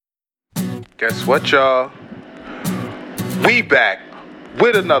Guess what, y'all? We back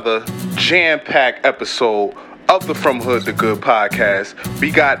with another jam-packed episode of the From Hood to Good podcast.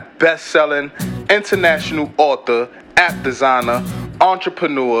 We got best-selling international author, app designer,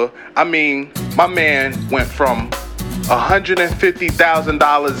 entrepreneur. My man went from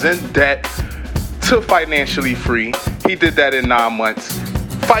 $150,000 in debt to financially free. He did that in 9 months.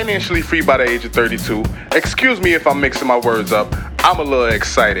 Financially free by the age of 32. Excuse me if I'm mixing my words up. I'm a little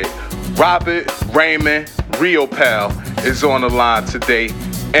excited. Robert Raymond Riopel is on the line today.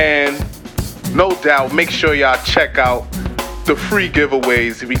 And no doubt, make sure y'all check out the free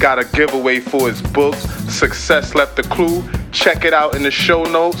giveaways. We got a giveaway for his book, Success Left a Clue. Check it out in the show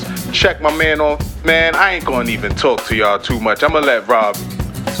notes. Check my man off. Man, I ain't gonna even talk to y'all too much. I'm gonna let Rob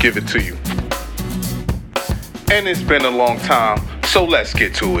give it to you. And it's been a long time, so let's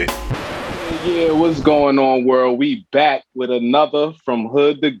get to it. Yeah, what's going on, world? We back with another From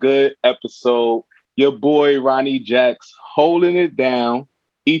Hood to Good episode. Your boy, Ronnie Jacks, holding it down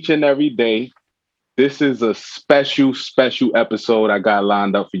each and every day. This is a special episode I got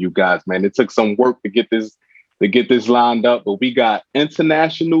lined up for you guys, man. It took some work to get this lined up, but we got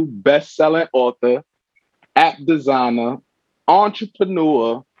international best-selling author, app designer,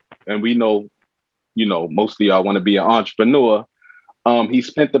 entrepreneur, and we know, most of y'all want to be an entrepreneur. He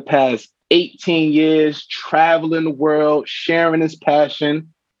spent the past 18 years traveling the world, sharing his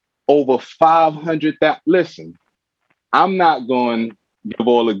passion. Over 500,000. Listen, I'm not going to give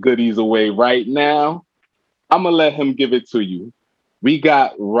all the goodies away right now. I'm going to let him give it to you. We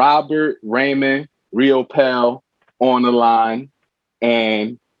got Robert Raymond Riopel on the line,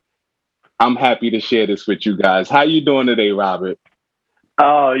 and I'm happy to share this with you guys. How you doing today, Robert?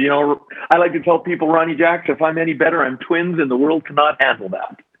 I like to tell people, Ronnie Jacks, if I'm any better, I'm twins, and the world cannot handle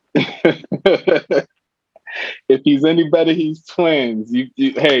that. If he's any better, he's twins.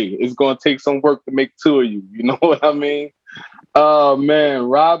 Hey, it's going to take some work to make two of you. You know what I mean? Oh, man,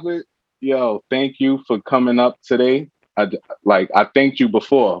 Robert, thank you for coming up today. I thanked you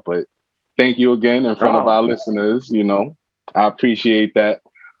before, but thank you again in front of our listeners. I appreciate that.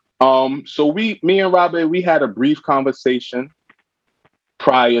 So me and Robert, we had a brief conversation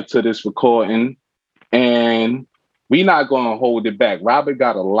prior to this recording, and we're not going to hold it back. Robert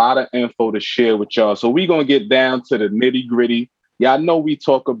got a lot of info to share with y'all. So we're going to get down to the nitty gritty. Y'all know we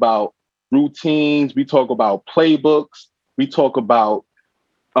talk about routines. We talk about playbooks. We talk about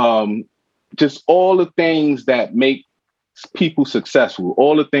just all the things that make people successful,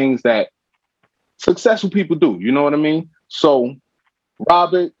 all the things that successful people do. You know what I mean? So,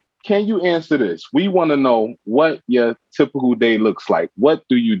 Robert, can you answer this? We want to know what your typical day looks like. What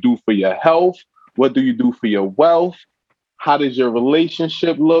do you do for your health? What do you do for your wealth? How does your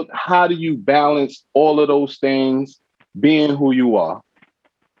relationship look? How do you balance all of those things being who you are?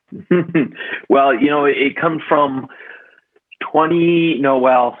 Well, it comes from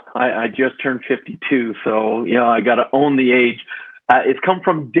I just turned 52. So, I got to own the age. It's come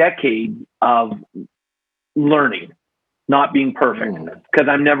from decades of learning, not being perfect, because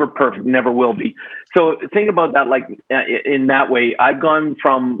I'm never perfect, never will be. So think about that, in that way. I've gone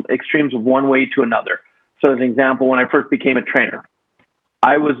from extremes of one way to another. So as an example, when I first became a trainer,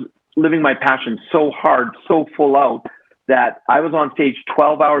 I was living my passion so hard, so full out, that I was on stage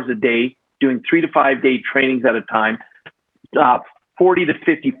 12 hours a day, doing 3 to 5 day trainings at a time, 40 to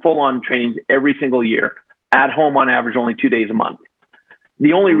 50 full-on trainings every single year, at home on average only 2 days a month.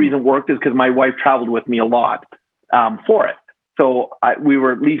 The only reason it worked is because my wife traveled with me a lot for it. So we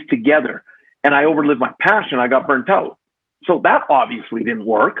were at least together, and I overlived my passion. I got burnt out. So that obviously didn't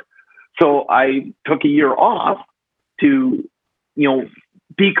work. So I took a year off to,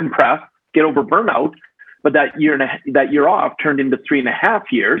 decompress, get over burnout. But that year off turned into 3.5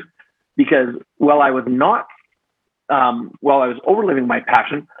 years, because while I was overliving my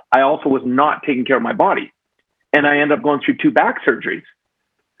passion, I also was not taking care of my body. And I ended up going through 2 back surgeries.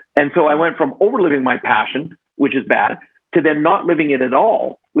 And so I went from overliving my passion, which is bad, to then not living it at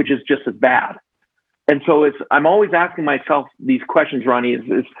all, which is just as bad. And so I'm always asking myself these questions, Ronnie,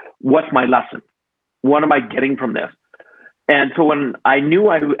 is what's my lesson? What am I getting from this? And so when I knew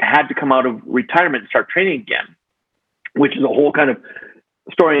I had to come out of retirement and start training again, which is a whole kind of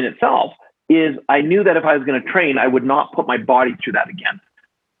story in itself, is I knew that if I was going to train, I would not put my body through that again.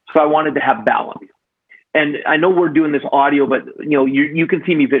 So I wanted to have balance. And I know we're doing this audio, but you can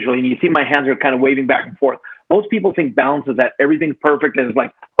see me visually, and you see my hands are kind of waving back and forth. Most people think balance is that everything's perfect and it's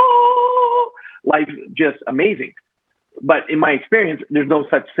like, oh, life's just amazing. But in my experience, there's no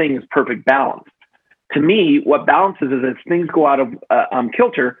such thing as perfect balance. To me, what balance is as things go out of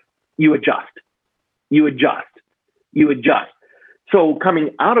kilter, you adjust. So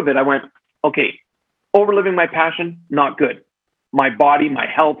coming out of it, I went, okay, overliving my passion, not good. My body, my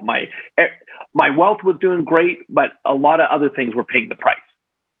health, my wealth was doing great, but a lot of other things were paying the price.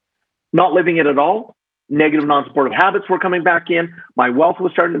 Not living it at all, negative non-supportive habits were coming back in. My wealth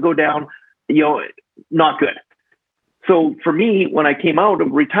was starting to go down, not good. So for me, when I came out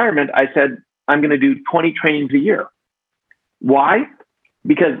of retirement, I said, I'm going to do 20 trainings a year. Why?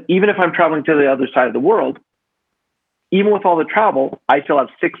 Because even if I'm traveling to the other side of the world, even with all the travel, I still have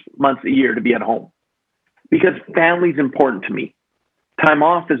 6 months a year to be at home because family is important to me. Time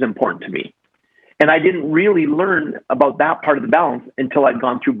off is important to me. And I didn't really learn about that part of the balance until I'd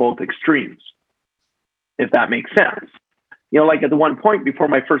gone through both extremes, if that makes sense. Like at the one point before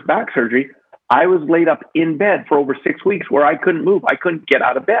my first back surgery, I was laid up in bed for over 6 weeks where I couldn't move. I couldn't get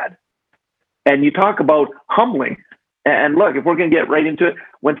out of bed. And you talk about humbling. And look, if we're going to get right into it,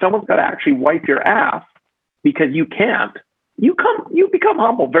 when someone's got to actually wipe your ass because you can't, you become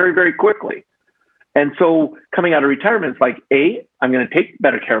humble very, very quickly. And so coming out of retirement, it's like, A, I'm going to take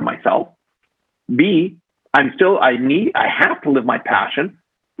better care of myself. B, I have to live my passion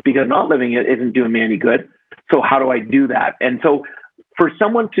because not living it isn't doing me any good. So how do I do that? And so for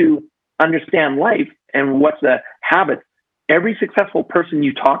someone to understand life and what's the habit, every successful person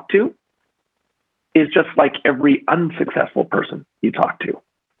you talk to is just like every unsuccessful person you talk to.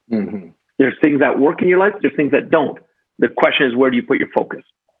 Mm-hmm. There's things that work in your life. There's things that don't. The question is, where do you put your focus?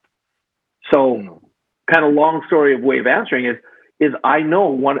 So kind of long story of way of answering is I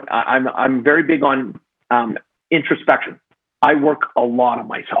know I'm very big on introspection. I work a lot on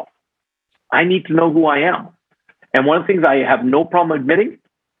myself. I need to know who I am. And one of the things I have no problem admitting,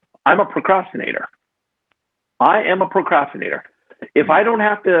 I'm a procrastinator. I am a procrastinator. If I don't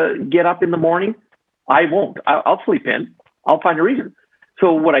have to get up in the morning, I won't. I'll sleep in. I'll find a reason.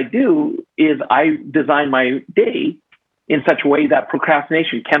 So what I do is I design my day in such a way that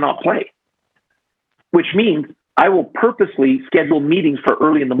procrastination cannot play, which means I will purposely schedule meetings for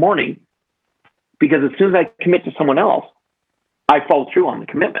early in the morning because as soon as I commit to someone else, I follow through on the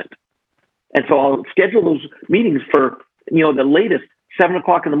commitment. And so I'll schedule those meetings for, the latest 7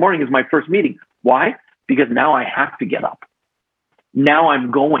 o'clock in the morning is my first meeting. Why? Because now I have to get up. Now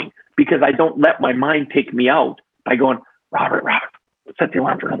I'm going because I don't let my mind take me out by going, Robert, set the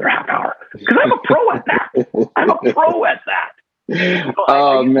alarm for another half hour. Because I'm a pro at that. I'm a pro at that.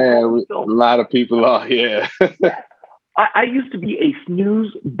 So man, a lot of people are here. I used to be a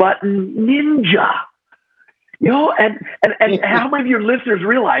snooze button ninja. And how many of your listeners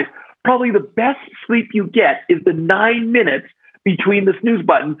realize probably the best sleep you get is the 9 minutes between the snooze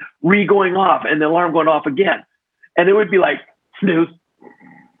button going off and the alarm going off again. And it would be like, snooze.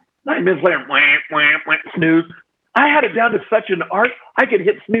 9 minutes later, wham, wham, wham, snooze. I had it down to such an art, I could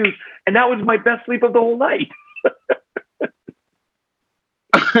hit snooze, and that was my best sleep of the whole night.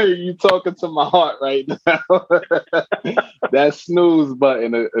 You talking to my heart right now. That snooze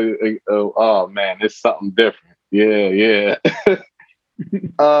button, oh man, it's something different. Yeah.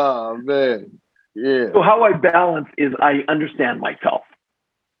 Oh man, yeah. So how I balance is I understand myself,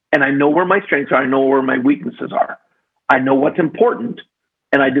 and I know where my strengths are. I know where my weaknesses are. I know what's important,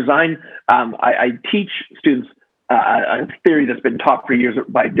 and I design. I teach students a theory that's been taught for years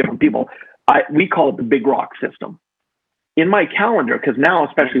by different people. We call it the Big Rock system. In my calendar, because now,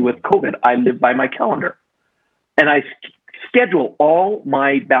 especially with COVID, I live by my calendar, and I schedule all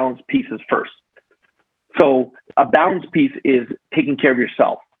my balance pieces first. So a balance piece is taking care of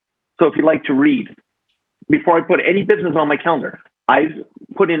yourself. So if you like to read, before I put any business on my calendar, I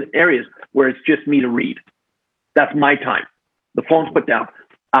put in areas where it's just me to read. That's my time. The phone's put down.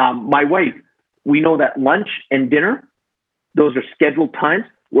 My wife, we know that lunch and dinner, those are scheduled times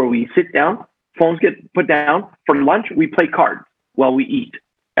where we sit down, phones get put down. For lunch, we play cards while we eat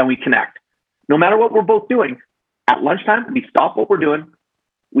and we connect. No matter what we're both doing, at lunchtime, we stop what we're doing.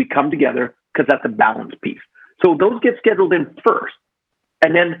 We come together because that's a balance piece. So those get scheduled in first.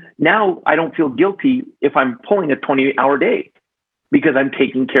 And then now I don't feel guilty if I'm pulling a 28-hour day because I'm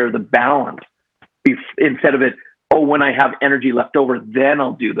taking care of the balance instead of it, when I have energy left over, then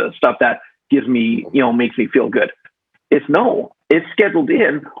I'll do the stuff that gives me, makes me feel good. It's scheduled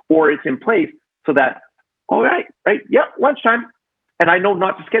in or it's in place so that, all right, lunchtime. And I know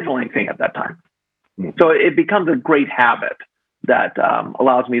not to schedule anything at that time. So it becomes a great habit that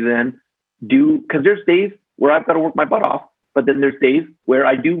allows me then because there's days where I've got to work my butt off, but then there's days where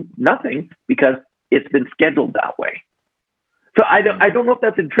I do nothing because it's been scheduled that way. So I don't know if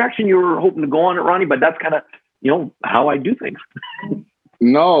that's the direction you were hoping to go on it, Ronnie, but that's kind of, how I do things.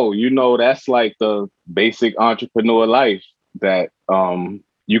 No, that's like the basic entrepreneur life that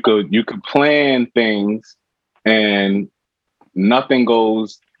you could plan things and nothing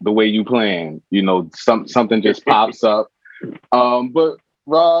goes the way you plan. You know, something just pops up. But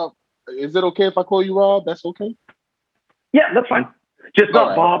Rob, is it okay if I call you Rob? That's okay. Yeah, that's fine. Just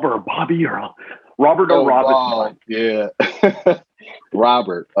not Bob or Bobby or Robert or Robert. Yeah.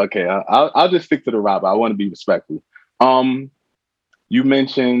 Robert. Okay, I'll just stick to the Robert. I want to be respectful. You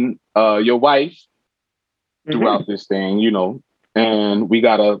mentioned your wife throughout this thing, you know, and we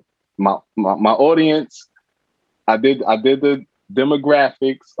got my audience. I did the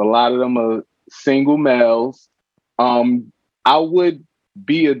demographics. A lot of them are single males. I would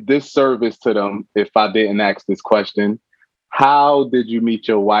be a disservice to them if I didn't ask this question. How did you meet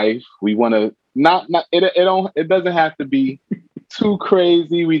your wife? We want to it doesn't have to be too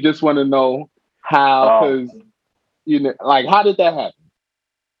crazy. We just want to know how, because you know, like, how did that happen?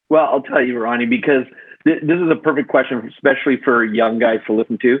 Well, I'll tell you, Ronnie, because this is a perfect question, especially for young guys to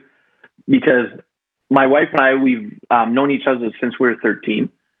listen to, because my wife and I, we've known each other since we were 13.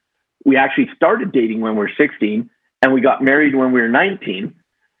 We actually started dating when we were 16, and we got married when we were 19.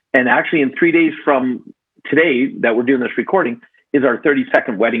 And actually, in 3 days from today that we're doing this recording is our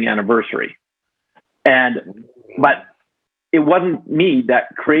 32nd wedding anniversary. But it wasn't me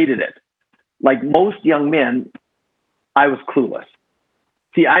that created it. Like most young men, I was clueless.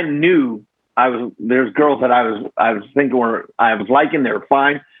 See, I knew there's girls that I was thinking I was liking, they were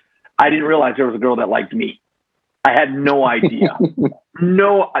fine. I didn't realize there was a girl that liked me. I had no idea.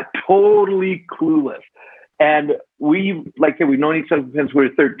 Totally clueless. And we've known each other since we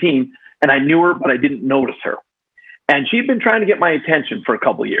were 13, and I knew her, but I didn't notice her. And she'd been trying to get my attention for a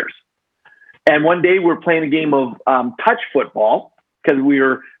couple of years. And one day we were playing a game of touch football because we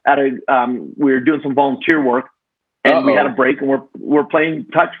were doing some volunteer work, and we had a break, and we're playing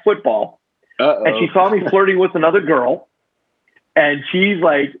touch football. And she saw me flirting with another girl, and she's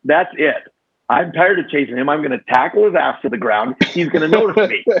like, "That's it. I'm tired of chasing him. I'm going to tackle his ass to the ground. He's going to notice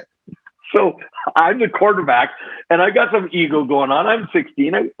me." So I'm the quarterback, and I got some ego going on. I'm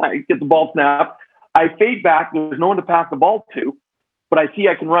 16. I get the ball snapped. I fade back. There's no one to pass the ball to, but I see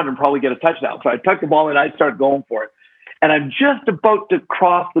I can run and probably get a touchdown. So I tuck the ball and I start going for it. And I'm just about to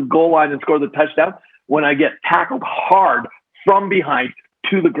cross the goal line and score the touchdown when I get tackled hard from behind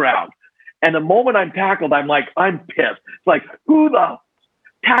to the ground. And the moment I'm tackled, I'm pissed. It's like, who the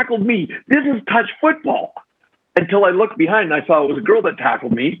tackled me? This is touch football. Until I looked behind and I saw it was a girl that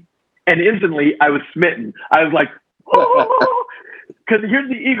tackled me. And instantly I was smitten. I was like, oh, because here's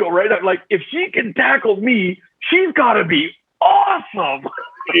the ego, right? I'm like, if she can tackle me, she's got to be awesome.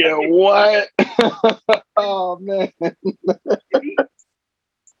 Yeah, what? Oh, man.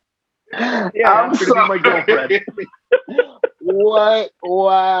 Yeah, I'm sorry. Be my girlfriend. What?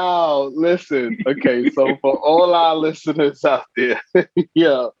 Wow. Listen, okay, so for all our listeners out there,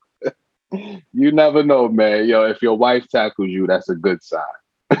 yeah, you never know, man. Yo, if your wife tackles you, that's a good sign.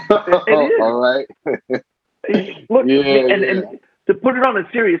 It is. All right. Look, and to put it on a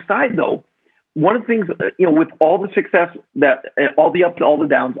serious side, though, one of the things, with all the success all the ups, all the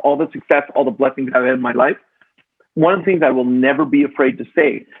downs, all the success, all the blessings I've had in my life, one of the things I will never be afraid to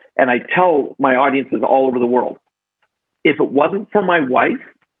say, and I tell my audiences all over the world, if it wasn't for my wife,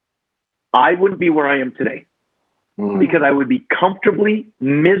 I wouldn't be where I am today, because I would be comfortably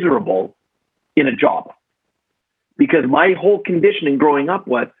miserable in a job. Because my whole conditioning growing up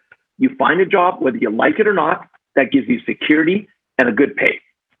was, you find a job, whether you like it or not, that gives you security and a good pay.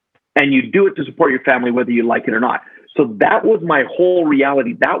 And you do it to support your family, whether you like it or not. So that was my whole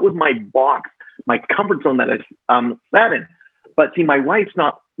reality. That was my box, my comfort zone that I sat in. But see, my wife's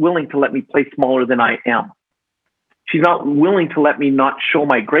not willing to let me play smaller than I am. She's not willing to let me not show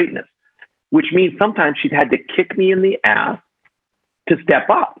my greatness, which means sometimes she'd had to kick me in the ass to step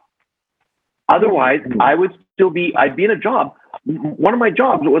up. Otherwise, I'd be in a job. One of my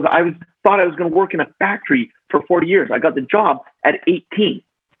jobs was thought I was going to work in a factory for 40 years. I got the job at 18.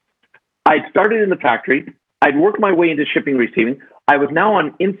 I'd started in the factory. I'd worked my way into shipping, receiving. I was now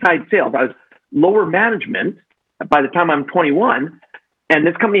on inside sales. I was lower management by the time I'm 21. And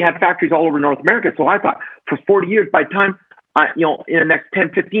this company had factories all over North America. So I thought for 40 years, by the time, in the next 10,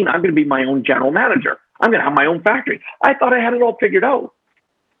 15, I'm going to be my own general manager. I'm going to have my own factory. I thought I had it all figured out.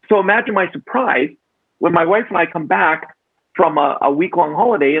 So imagine my surprise when my wife and I come back from a week-long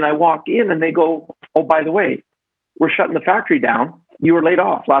holiday, and I walk in and they go, "Oh, by the way, we're shutting the factory down. You were laid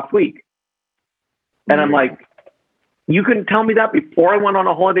off last week." And I'm like, "You couldn't tell me that before I went on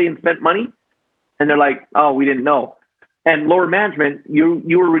a holiday and spent money?" And they're like, "Oh, we didn't know." And lower management, you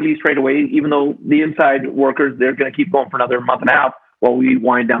were released right away, even though the inside workers, they're going to keep going for another month and a half while we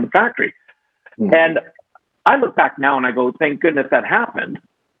wind down the factory. And I look back now and I go, thank goodness that happened,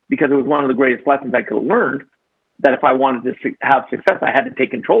 because it was one of the greatest lessons I could have learned. that if I wanted to have success, I had to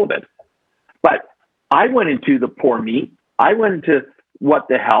take control of it. But I went into the poor me. I went into what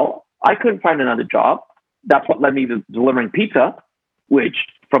the hell? I couldn't find another job. That's what led me to delivering pizza, which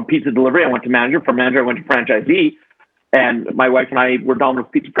from pizza delivery, I went to manager. From manager, I went to franchisee. And my wife and I were Domino's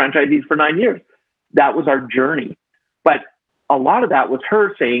Pizza franchisees for 9 years. That was our journey. But a lot of that was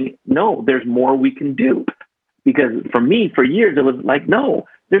her saying, no, there's more we can do. Because for me, for years, it was like, no,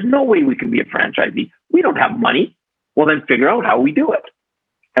 there's no way we can be a franchisee. We don't have money. Well, then figure out how we do it.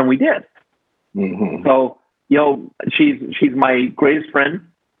 And we did. Mm-hmm. So, she's my greatest friend.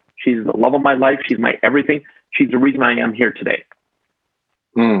 She's the love of my life. She's my everything. She's the reason I am here today.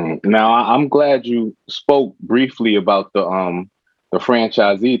 Now, I'm glad you spoke briefly about the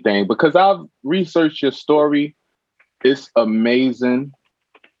franchisee thing, because I've researched your story. It's amazing.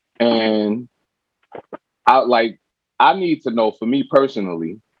 And I need to know, for me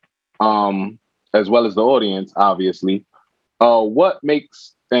personally, as well as the audience, obviously, what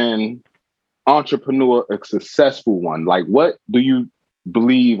makes an entrepreneur a successful one? Like, what do you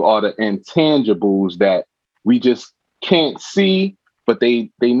believe are the intangibles that we just can't see, but they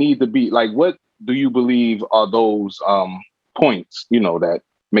need to be? Like, what do you believe are those points, that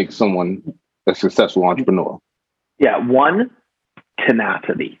make someone a successful entrepreneur? Yeah, one,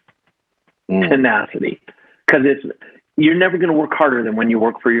 tenacity. Tenacity. Because you're never going to work harder than when you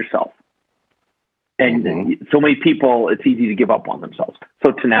work for yourself. And so many people, it's easy to give up on themselves.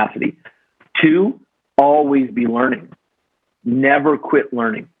 So tenacity. Two, always be learning. Never quit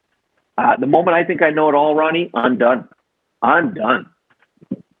learning. The moment I think I know it all, Ronnie, I'm done.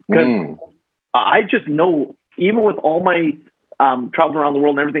 Because I just know, even with all my travels around the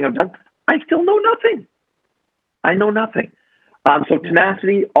world and everything I've done, I still know nothing. I know nothing. So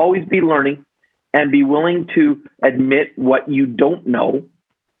tenacity, always be learning, and be willing to admit what you don't know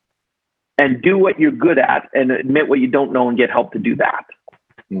and do what you're good at, and admit what you don't know and get help to do that.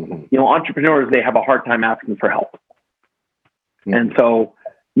 Entrepreneurs, they have a hard time asking for help. And so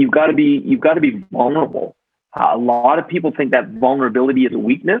you've got to be vulnerable. A lot of people think that vulnerability is a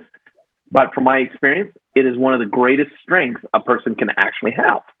weakness, but from my experience, it is one of the greatest strengths a person can actually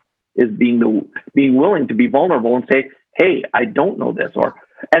have, is being willing to be vulnerable and say, hey, I don't know this.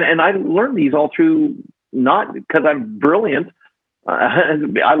 And I learned these all through, not because I'm brilliant.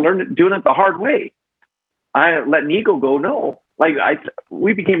 I learned it doing it the hard way. I let an ego go. No,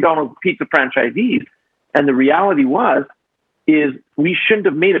 we became Domino's Pizza franchisees. And the reality is we shouldn't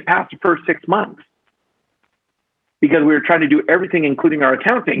have made it past the first 6 months, because we were trying to do everything, including our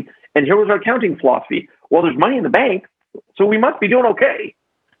accounting. And here was our accounting philosophy. Well, there's money in the bank, so we must be doing okay.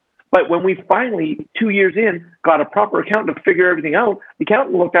 But when we finally, 2 years in, got a proper accountant to figure everything out, the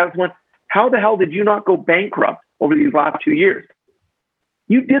accountant looked at us and went, how the hell did you not go bankrupt over these last 2 years?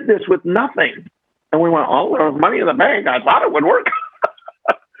 You did this with nothing. And we went, oh, there was money in the bank. I thought it would work.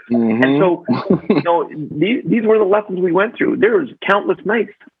 And so, these were the lessons we went through. There was countless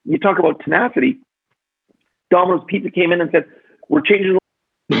nights. You talk about tenacity. Domino's Pizza came in and said, we're changing.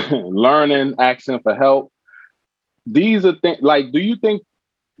 Learning, asking for help. These are things, do you think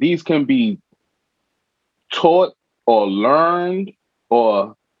these can be taught or learned,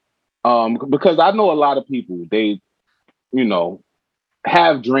 or because I know a lot of people, they,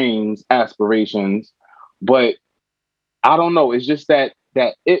 have dreams, aspirations, but I don't know. It's just that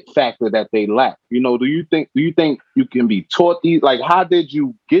it factor that they lack. Do you think you can be taught these? Like, how did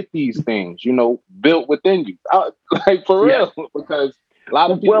you get these things, built within you? For real, because a lot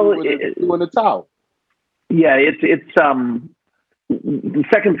of people threw in the towel. Yeah, it's the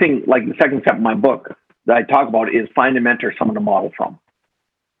second thing, the second step of my book that I talk about is find a mentor, someone to model from.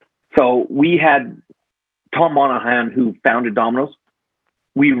 So we had Tom Monahan, who founded Domino's.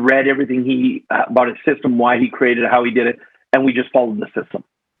 We read everything about his system, why he created it, how he did it, and we just followed the system.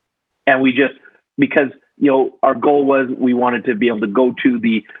 And because our goal was, we wanted to be able to go to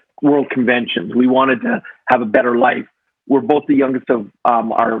the world conventions. We wanted to have a better life. We're both the youngest of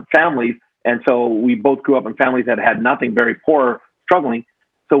our families, and so we both grew up in families that had nothing, very poor, struggling.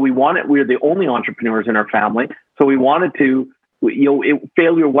 So we were the only entrepreneurs in our family. So we wanted to,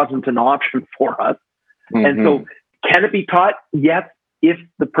 failure wasn't an option for us. And so, can it be taught? Yes, if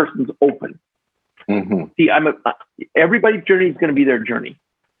the person's open. See, everybody's journey is going to be their journey.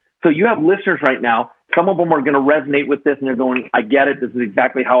 So you have listeners right now. Some of them are going to resonate with this, and they're going, I get it. This is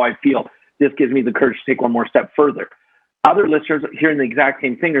exactly how I feel. This gives me the courage to take one more step further. Other listeners hearing the exact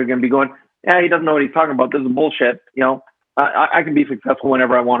same thing are going to be going, he doesn't know what he's talking about. This is bullshit. I can be successful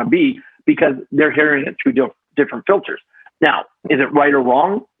whenever I want to be, because they're hearing it through different filters. Now, is it right or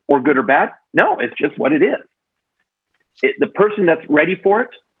wrong or good or bad? No, it's just what it is. The person that's ready for it,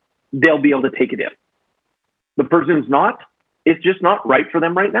 they'll be able to take it in. The person's not, it's just not right for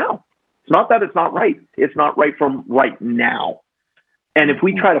them right now. It's not that it's not right. It's not right from right now. And if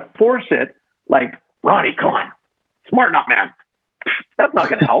we try to force it, like, Ronnie, come on, smarten up, man. That's not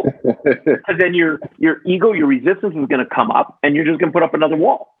going to help. Because then your ego, your resistance is going to come up, and you're just going to put up another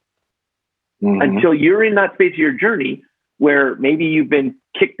wall. Until you're in that space of your journey where maybe you've been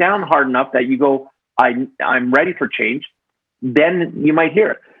kicked down hard enough that you go, I'm ready for change. Then you might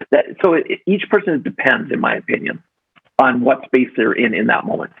hear it. Each person depends, in my opinion, on what space they're in that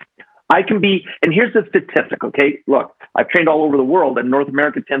moment. I can be, and here's the statistic, okay? Look, I've trained all over the world, and North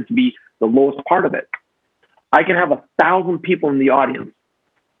America tends to be the lowest part of it. I can have 1,000 people in the audience,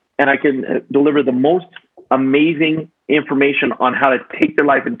 and I can deliver the most amazing information on how to take their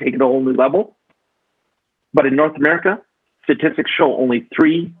life and take it to a whole new level. But in North America, statistics show only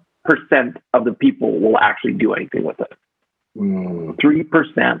 3% of the people will actually do anything with it.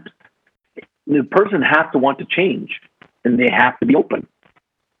 3%. The person has to want to change, and they have to be open.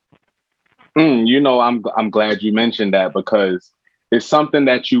 I'm glad you mentioned that, because it's something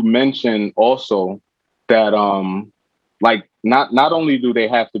that you mentioned also, that like not only do they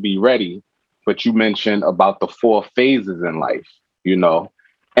have to be ready, but you mentioned about the 4 phases in life,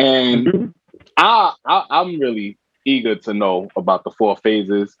 and I'm really eager to know about the 4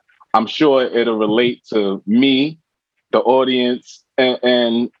 phases. I'm sure it'll relate to me, the audience,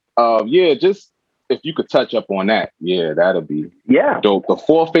 and just if you could touch up on that, that'll be dope. The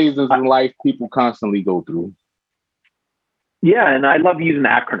 4 phases in life people constantly go through. Yeah, and I love using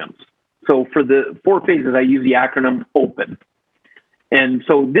acronyms. So for the 4 phases, I use the acronym OPEN. And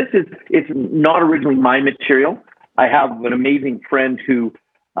so it's not originally my material. I have an amazing friend who,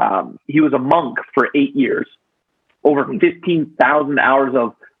 he was a monk for 8 years, over 15,000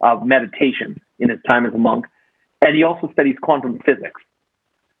 hours of meditation in his time as a monk. And he also studies quantum physics.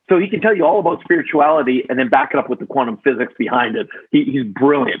 So he can tell you all about spirituality and then back it up with the quantum physics behind it. He's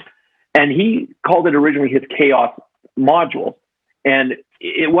brilliant. And he called it originally his chaos module. And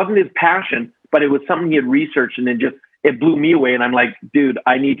it wasn't his passion, but it was something he had researched, and then it blew me away. And I'm like, dude,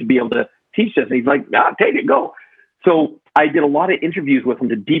 I need to be able to teach this. And he's like, take it, go. So I did a lot of interviews with him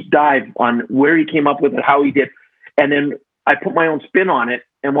to deep dive on where he came up with it, how he did. And then I put my own spin on it.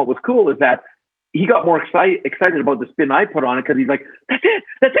 And what was cool is that he got more excited about the spin I put on it, because he's like,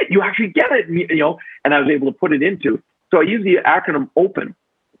 that's it. You actually get it. And I was able to put it into. So I use the acronym OPEN.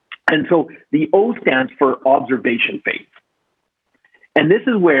 And so the O stands for observation phase. And this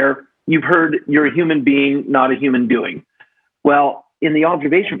is where you've heard you're a human being, not a human doing. Well, in the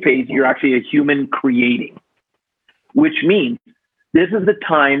observation phase, you're actually a human creating, which means this is the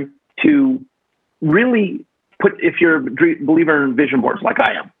time to really if you're a believer in vision boards like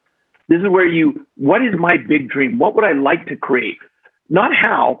I am, this is where what is my big dream? What would I like to create? Not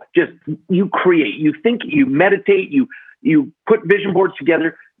how, just you create, you think, you meditate, you put vision boards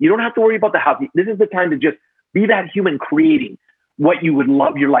together. You don't have to worry about the how. This is the time to just be that human creating what you would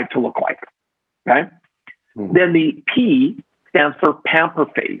love your life to look like. Okay. Then the P stands for pamper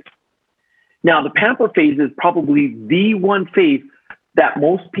phase. Now, the pamper phase is probably the one phase that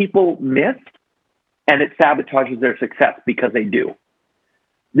most people miss, and it sabotages their success because they do.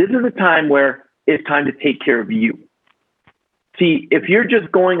 This is a time where it's time to take care of you. See, if you're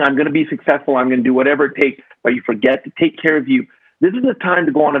just going, I'm going to be successful, I'm going to do whatever it takes, but you forget to take care of you, this is the time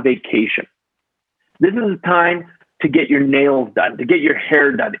to go on a vacation. This is the time to get your nails done, to get your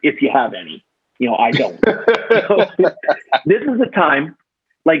hair done, if you have any. I don't. So, this is the time,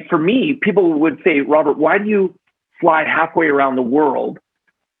 like for me, people would say, Robert, why do you fly halfway around the world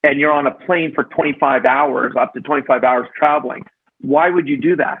and you're on a plane for 25 hours, up to 25 hours traveling? Why would you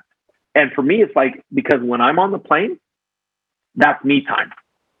do that? And for me, it's like, because when I'm on the plane, that's me time.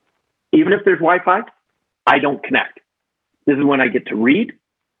 Even if there's Wi-Fi, I don't connect. This is when I get to read,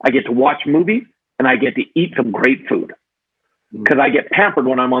 I get to watch movies, and I get to eat some great food. Because I get pampered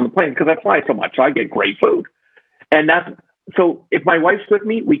when I'm on the plane because I fly so much. So I get great food. And so if my wife's with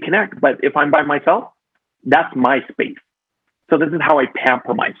me, we connect. But if I'm by myself, that's my space. So this is how I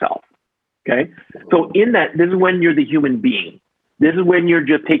pamper myself. Okay. So in that, this is when you're the human being. This is when you're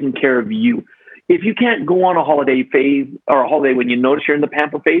just taking care of you. If you can't go on a holiday phase or a holiday when you notice you're in the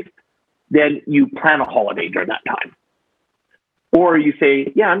pamper phase, then you plan a holiday during that time. Or you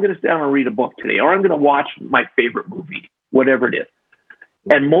say, yeah, I'm going to sit down and read a book today, or I'm going to watch my favorite movie, whatever it is.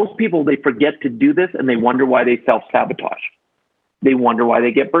 And most people, they forget to do this, and they wonder why they self-sabotage. They wonder why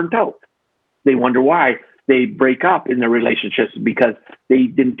they get burnt out. They wonder why they break up in their relationships, because they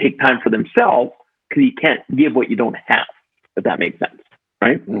didn't take time for themselves, because you can't give what you don't have, if that makes sense,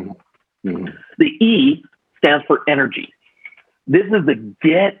 right? Mm-hmm. Mm-hmm. The E stands for energy. This is the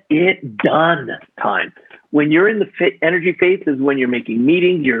get it done time. When you're in the energy phase is when you're making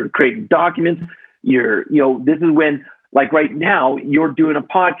meetings, you're creating documents, this is when, like right now, you're doing a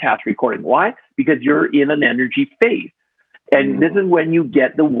podcast recording. Why? Because you're in an energy phase. And this is when you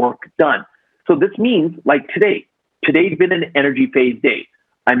get the work done. So this means, like today's been an energy phase day.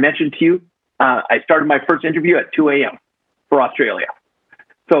 I mentioned to you, I started my first interview at 2 a.m. for Australia.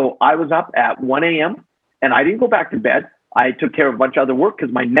 So I was up at 1 a.m. and I didn't go back to bed. I took care of a bunch of other work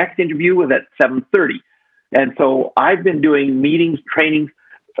because my next interview was at 7:30. And so I've been doing meetings, trainings,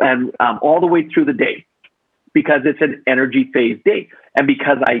 and all the way through the day because it's an energy phase day. And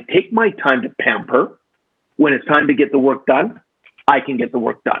because I take my time to pamper, when it's time to get the work done, I can get the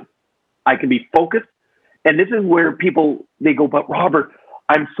work done. I can be focused. And this is where people, they go, but Robert,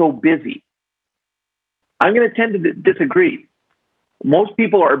 I'm so busy. I'm going to tend to disagree. Most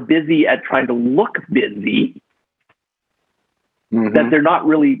people are busy at trying to look busy, that they're not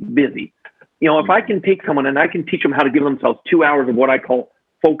really busy. If I can take someone and I can teach them how to give themselves 2 hours of what I call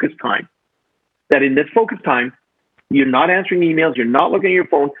focus time, that in this focus time, you're not answering emails, you're not looking at your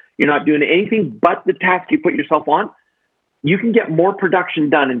phone, you're not doing anything but the task you put yourself on, you can get more production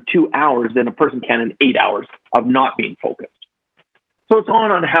done in 2 hours than a person can in 8 hours of not being focused. So it's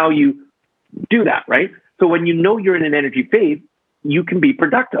on how you do that, right? So when you know you're in an energy phase, you can be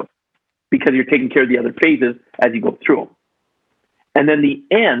productive because you're taking care of the other phases as you go through them. And then the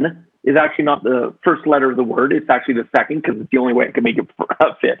N is actually not the first letter of the word. It's actually the second because it's the only way I can make it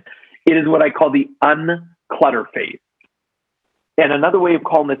fit. It is what I call the unclutter phase. And another way of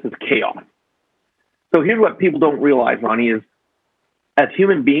calling this is chaos. So here's what people don't realize, Ronnie, is as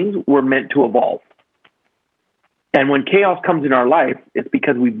human beings, we're meant to evolve. And when chaos comes in our life, it's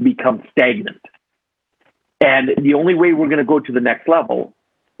because we've become stagnant. And the only way we're going to go to the next level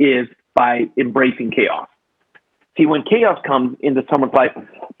is by embracing chaos. See, when chaos comes into someone's life,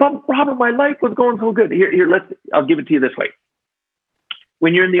 but Robert, my life was going so good. I'll give it to you this way.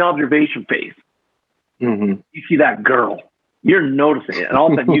 When you're in the observation phase, you see that girl, you're noticing it. And all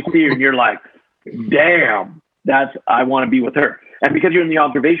of a sudden you see her and you're like, damn, I want to be with her. And because you're in the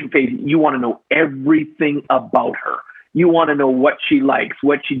observation phase, you want to know everything about her. You want to know what she likes,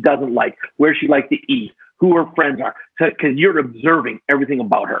 what she doesn't like, where she likes to eat, who her friends are, because you're observing everything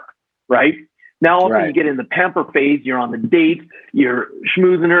about her, right? Now, all of a sudden you get in the pamper phase, you're on the date, you're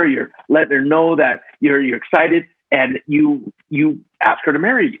schmoozing her, you're letting her know that you're excited, and you ask her to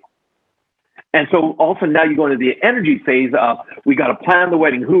marry you. And so all of a sudden now you go into the energy phase of, we got to plan the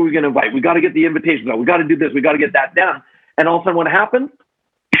wedding, who are we going to invite? We got to get the invitations out. We got to do this. We got to get that done. And all of a sudden what happens?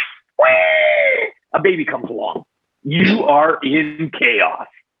 A baby comes along. You are in chaos.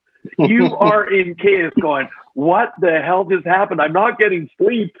 You are in chaos going, what the hell just happened? I'm not getting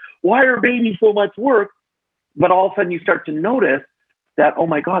sleep. Why are babies so much work? But all of a sudden you start to notice that, oh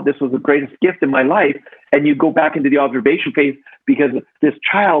my God, this was the greatest gift in my life. And you go back into the observation phase because this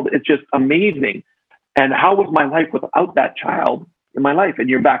child is just amazing. And how was my life without that child in my life? And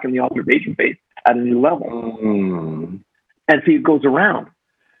you're back in the observation phase at a new level. And see, it goes around.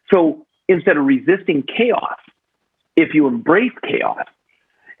 So instead of resisting chaos, if you embrace chaos,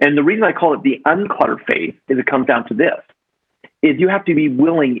 and the reason I call it the unclutter phase is it comes down to this, is you have to be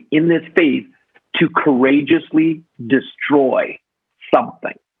willing in this phase to courageously destroy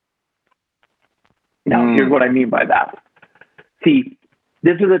something. Now, here's what I mean by that. See,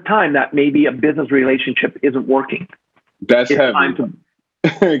 this is a time that maybe a business relationship isn't working. That's heavy.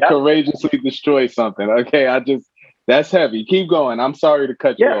 Courageously destroy something. Okay, that's heavy. Keep going. I'm sorry to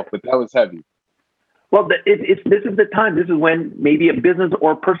cut you off, but that was heavy. Well, this is the time. This is when maybe a business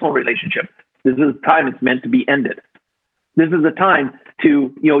or personal relationship, this is the time it's meant to be ended. This is the time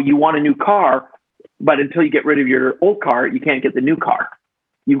to, you want a new car, but until you get rid of your old car, you can't get the new car.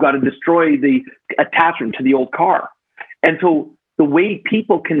 You've got to destroy the attachment to the old car. And so the way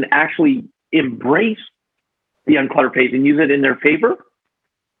people can actually embrace the unclutter phase and use it in their favor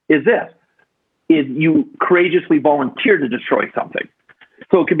is you courageously volunteer to destroy something.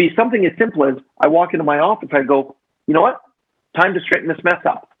 So it could be something as simple as I walk into my office, I go, you know what? Time to straighten this mess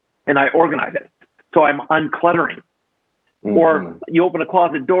up. And I organize it. So I'm uncluttering. Or you open a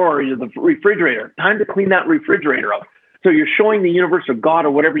closet door or the refrigerator. Time to clean that refrigerator up. So you're showing the universe or God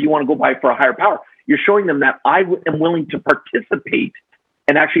or whatever you want to go by for a higher power. You're showing them that I am willing to participate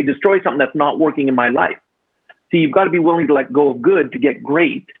and actually destroy something that's not working in my life. So you've got to be willing to let go of good to get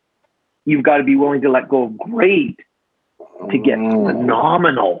great. You've got to be willing to let go of great to get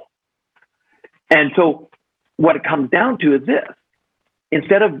phenomenal. And so what it comes down to is this.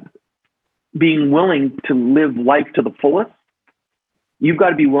 Instead of being willing to live life to the fullest, you've got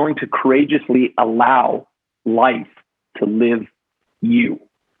to be willing to courageously allow life to live you.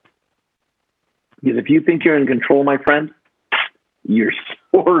 Because if you think you're in control, my friend, you're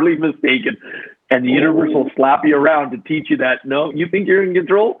sorely mistaken. And the universe will slap you around to teach you that, no, you think you're in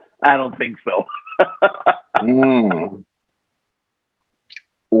control? I don't think so.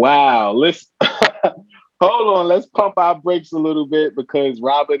 Wow. Let's hold on. Let's pump our brakes a little bit because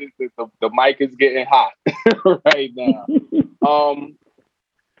Robert, the mic is getting hot right now.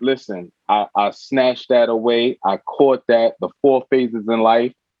 Listen, I snatched that away. I caught that. The 4 phases in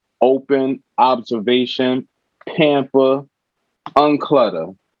life: open, observation, pamper,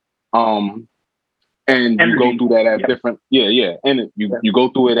 unclutter. And you go through that at different, and you go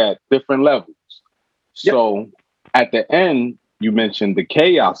through it at different levels. So at the end, you mentioned the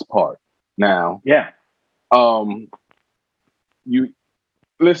chaos part. Now, you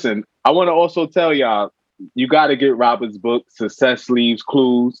listen. I want to also tell y'all, you got to get Robert's book, Success Leaves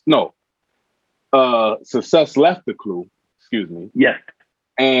Clues. No, Success Left the Clue. Excuse me. Yes.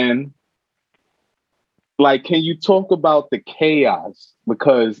 And like, can you talk about the chaos?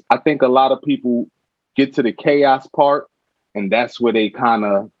 Because I think a lot of people get to the chaos part, and that's where they kind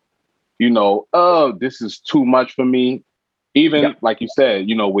of, oh, this is too much for me. Even like you said,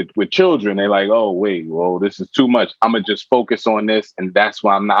 with children, they're like, oh, wait, well, this is too much. I'm going to just focus on this. And that's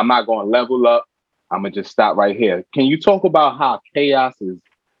why I'm not going to level up. I'm going to just stop right here. Can you talk about how chaos is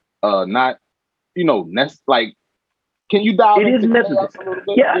not, like, can you dive into chaos a little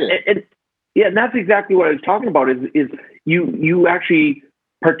bit? Yeah. And that's exactly what I was talking about is you actually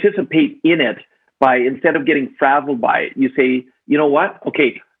participate in it by, instead of getting frazzled by it, you say, you know what?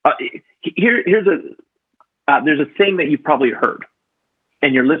 Okay, there's a saying that you've probably heard,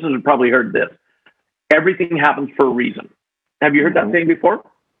 and your listeners have probably heard this. Everything happens for a reason. Have you heard that saying before?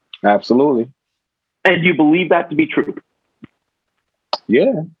 Absolutely. And you believe that to be true?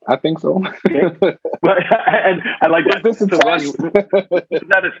 Yeah, I think so. Okay. And I like that. Is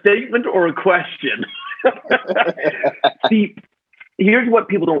that a statement or a question? See, here's what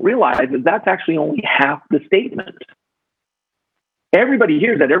people don't realize is that's actually only half the statement. Everybody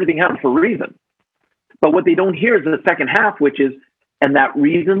hears that everything happens for a reason. But what they don't hear is the second half, which is, and that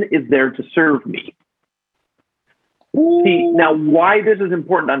reason is there to serve me. Ooh. See, now why this is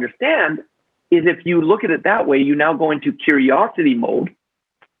important to understand is if you look at it that way, you now go into curiosity mode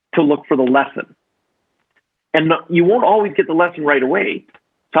to look for the lesson. And you won't always get the lesson right away.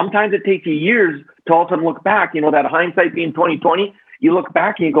 Sometimes it takes you years to all of a sudden look back, that hindsight being 20/20, you look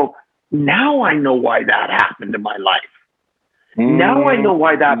back and you go, now I know why that happened in my life. Now I know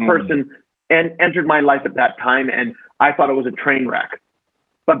why that person entered my life at that time, and I thought it was a train wreck.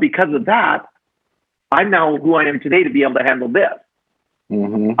 But because of that, I'm now who I am today to be able to handle this.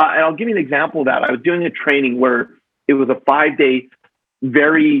 And I'll give you an example of that. I was doing a training where it was a 5-day,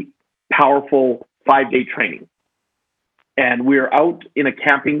 very powerful 5-day training. And we were out in a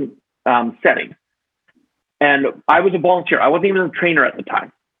camping setting. And I was a volunteer. I wasn't even a trainer at the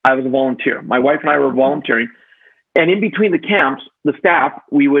time. I was a volunteer. My wife and I were volunteering. And in between the camps, the staff,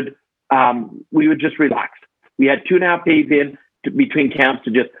 we would just relax. We had 2.5 days between camps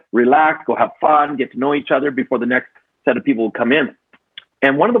to just relax, go have fun, get to know each other before the next set of people would come in.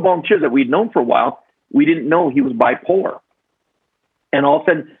 And one of the volunteers that we'd known for a while, we didn't know he was bipolar. And all of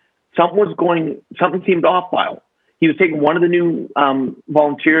a sudden, something seemed off. He was taking one of the new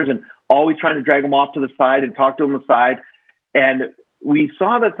volunteers and always trying to drag him off to the side and talk to him aside. And we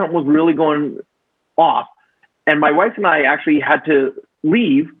saw that something was really going off. And my wife and I actually had to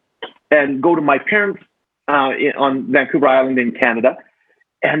leave and go to my parents on Vancouver Island in Canada.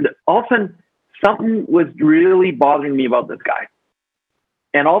 And all of a sudden, something was really bothering me about this guy.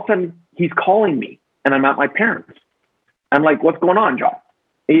 And all of a sudden, he's calling me, and I'm at my parents'. I'm like, what's going on, John?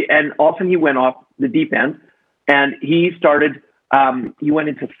 And all of a sudden, he went off the deep end, and he started, he went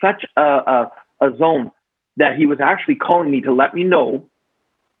into such a zone that he was actually calling me to let me know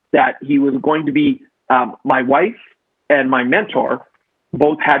that he was going to be, my wife and my mentor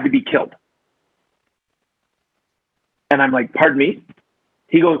both had to be killed. And I'm like, pardon me?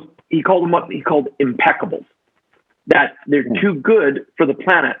 He called them what he called impeccables, that they're too good for the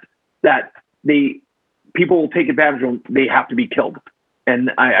planet, that people will take advantage of them. They have to be killed.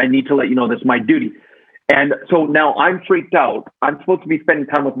 And I need to let you know that's my duty. And so now I'm freaked out. I'm supposed to be spending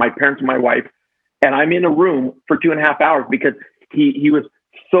time with my parents and my wife, and I'm in a room for 2.5 hours because he was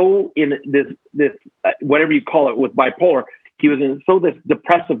so in this whatever you call it with bipolar. He was in this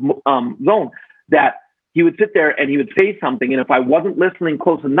depressive zone that he would sit there and he would say something, and if I wasn't listening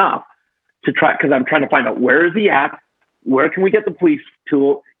close enough to try, because I'm trying to find out where is he at, where can we get the police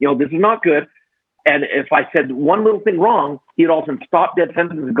to, this is not good. And if I said one little thing wrong, he'd also stop dead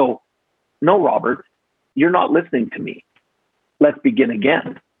sentences and go, no, Robert, you're not listening to me. let's begin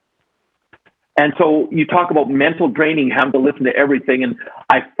again. And so you talk about mental draining, having to listen to everything. And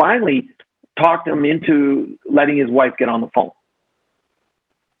I finally talked him into letting his wife get on the phone.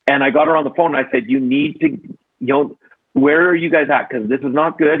 And I got her on the phone and I said, you need to, where are you guys at? Because this is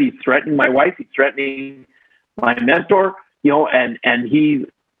not good. He's threatening my wife. He's threatening my mentor, and he's,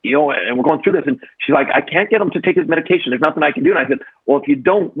 and we're going through this. And she's like, I can't get him to take his medication. There's nothing I can do. And I said, well, if you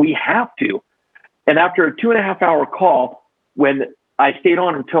don't, we have to. And after a 2.5 hour call, when I stayed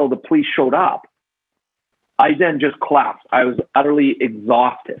on until the police showed up, I then just collapsed. I was utterly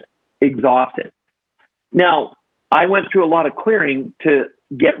exhausted. Now, I went through a lot of clearing to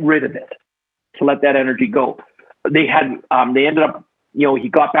get rid of it, to let that energy go. They ended up, he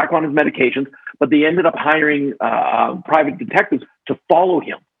got back on his medications, but they ended up hiring private detectives to follow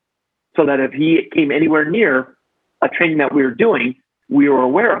him so that if he came anywhere near a training that we were doing, we were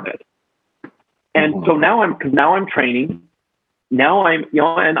aware of it. And so now I'm training. Now I'm,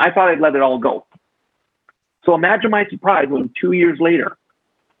 and I thought I'd let it all go. So imagine my surprise when 2 years later,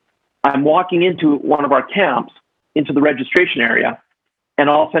 I'm walking into one of our camps, into the registration area, and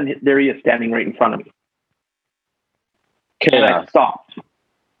all of a sudden there he is standing right in front of me. Chaos. And I stopped.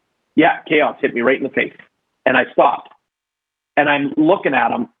 Yeah, chaos hit me right in the face. And I stopped. And I'm looking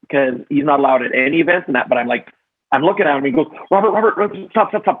at him because he's not allowed at any events and that, but I'm looking at him and he goes, Robert,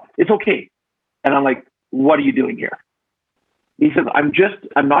 stop. It's okay. And I'm like, what are you doing here? He says, I'm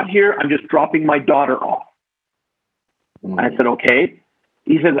not here. I'm just dropping my daughter off. And I said, okay.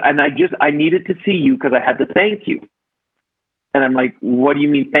 He says, and I needed to see you because I had to thank you. And I'm like, what do you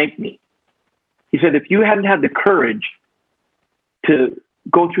mean thank me? He said, if you hadn't had the courage to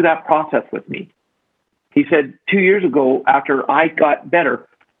go through that process with me, he said, 2 years ago, after I got better,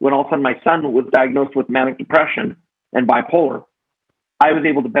 when all of a sudden my son was diagnosed with manic depression and bipolar, I was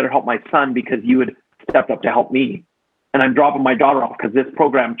able to better help my son because you had stepped up to help me. And I'm dropping my daughter off because this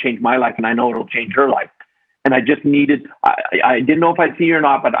program changed my life and I know it'll change her life. And I just needed, I didn't know if I'd see you or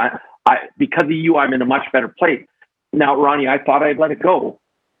not, but I because of you, I'm in a much better place. Now, Ronnie, I thought I'd let it go.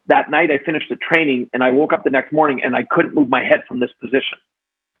 That night I finished the training and I woke up the next morning and I couldn't move my head from this position.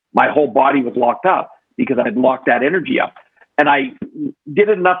 My whole body was locked up because I had locked that energy up. And I did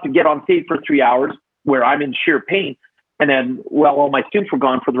it enough to get on stage for 3 hours where I'm in sheer pain. And then, well, all my students were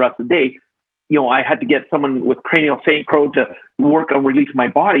gone for the rest of the day. I had to get someone with cranial synchro to work on release my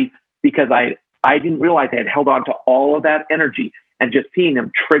body because I didn't realize I had held on to all of that energy and just seeing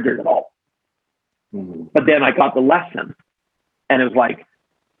them triggered it all. But then I got the lesson and it was like,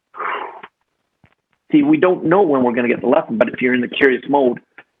 see, we don't know when we're going to get the lesson, but if you're in the curious mode,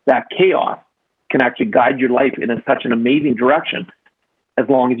 that chaos can actually guide your life in such an amazing direction as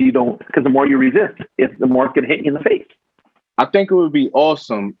long as you don't, because the more you resist, the more it's going to hit you in the face. I think it would be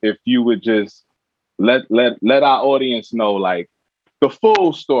awesome if you would just let our audience know, like, the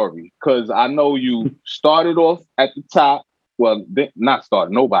full story, because I know you started off at the top. Well, not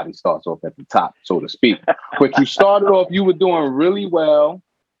started. Nobody starts off at the top, so to speak. But you started off, you were doing really well,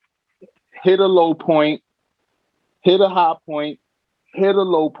 hit a low point, hit a high point, hit a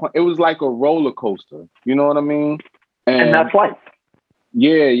low point. It was like a roller coaster. You know what I mean? And that's life.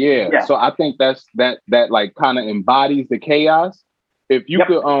 Yeah. So I think that like kind of embodies the chaos. If you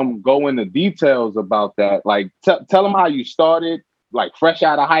could go into details about that, like tell them how you started, like fresh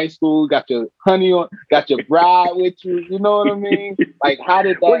out of high school, got your honey on, got your bride with you. You know what I mean? Like, how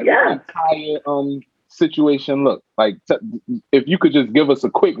did that entire situation look? Like, if you could just give us a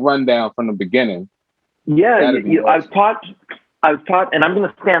quick rundown from the beginning. Yeah, I was taught, and I'm going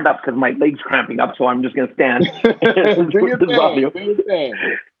to stand up because my leg's cramping up, so I'm just going to stand.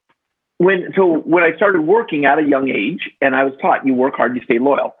 When I started working at a young age, and I was taught, you work hard, you stay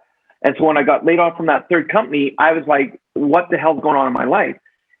loyal. And so when I got laid off from that third company, I was like, what the hell's going on in my life?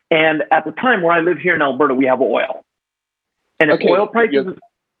 And at the time where I live here in Alberta, we have oil. And if oil prices...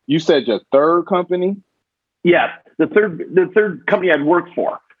 You said your third company? Yes, the third company I'd worked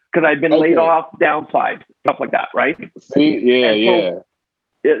for, because I'd been laid off, downside, stuff like that, right? See,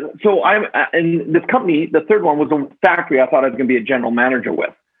 So and this company, the third one, was a factory I thought I was going to be a general manager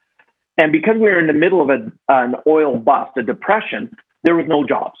with. And because we were in the middle of an oil bust, a depression, there was no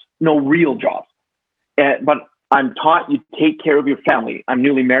jobs, no real jobs. But I'm taught you take care of your family. I'm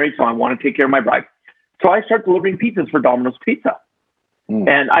newly married, so I want to take care of my bride. So I start delivering pizzas for Domino's Pizza.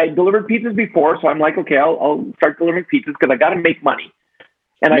 And I delivered pizzas before, so I'm like, okay, I'll start delivering pizzas because I got to make money.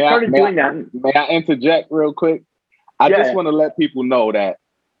 And I started doing that. May I interject real quick? I just want to let people know that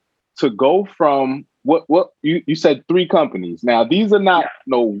to go from what you said 3 companies. Now, these are not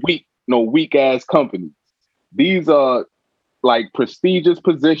no weak ass companies. These are like prestigious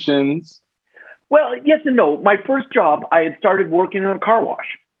positions. Well, yes and no. My first job, I had started working in a car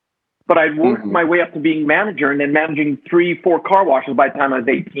wash, but I'd worked my way up to being manager and then managing 3-4 car washes by the time I was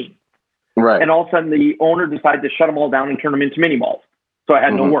 18. Right. And all of a sudden, the owner decided to shut them all down and turn them into mini malls. So I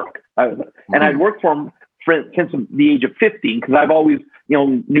had no work. And I'd worked for him since the age of 15 because I've always,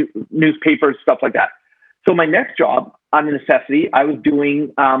 newspapers, stuff like that. So my next job, on a necessity, I was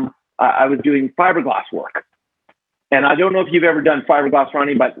doing fiberglass work. And I don't know if you've ever done fiberglass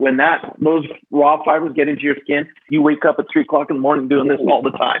running, but when those raw fibers get into your skin, you wake up at 3:00 in the morning doing this all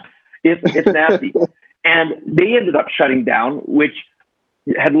the time. It's nasty. And they ended up shutting down, which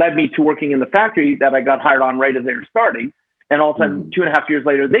had led me to working in the factory that I got hired on right as they were starting. And all of a sudden, 2.5 years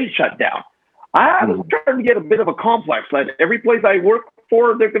later, they shut down. I was starting to get a bit of a complex that every place I work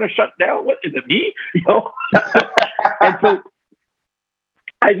for, they're going to shut down. What is it, me? And so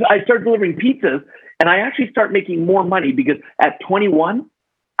I started delivering pizzas, and I actually started making more money because at 21,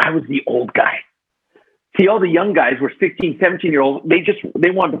 I was the old guy. See, all the young guys were 16, 17-year-olds.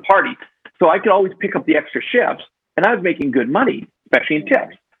 They wanted to party. So I could always pick up the extra shifts, and I was making good money, especially in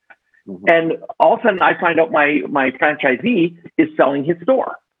tips. And all of a sudden, I find out my franchisee is selling his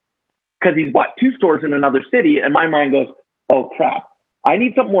store because he's bought 2 stores in another city. And my mind goes, oh, crap, I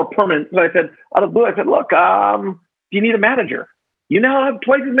need something more permanent. So I said, out of the blue, look, do you need a manager? You now have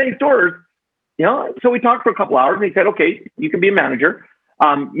twice as many stores. So we talked for a couple hours, and he said, okay, you can be a manager.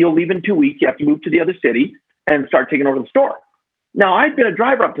 You'll leave in 2 weeks. You have to move to the other city and start taking over the store. Now, I'd been a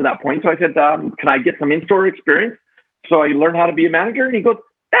driver up to that point. So I said, can I get some in-store experience? So I learned how to be a manager. And he goes,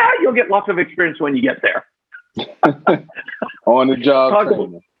 you'll get lots of experience when you get there. On the job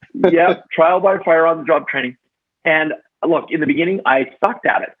training. Yeah, trial by fire on the job training. And look, in the beginning, I sucked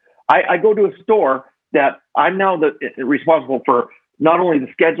at it. I go to a store that I'm now responsible for not only the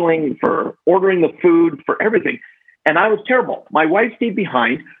scheduling, for ordering the food, for everything. And I was terrible. My wife stayed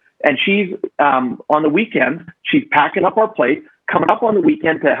behind, and she's on the weekend, she's packing up our place, coming up on the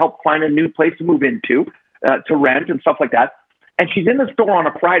weekend to help find a new place to move into, to rent and stuff like that. And she's in the store on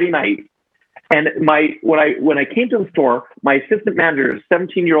a Friday night. And when I came to the store, my assistant manager, a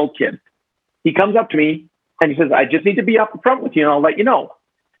 17-year-old kid, he comes up to me and he says, I just need to be up front with you and I'll let you know.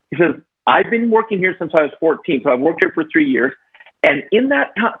 He says, I've been working here since I was 14. So I've worked here for 3 years. And in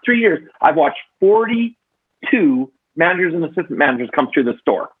that 3 years, I've watched 42 managers and assistant managers come through the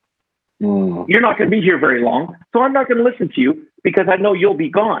store. You're not going to be here very long. So I'm not going to listen to you because I know you'll be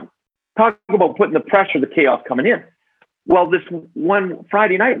gone. Talk about putting the pressure, the chaos coming in. Well, this one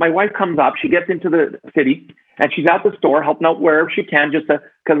Friday night, my wife comes up, she gets into the city, and she's at the store helping out wherever she can, just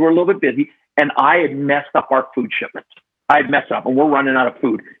because we're a little bit busy. And I had messed up our food shipments. I had messed up, and we're running out of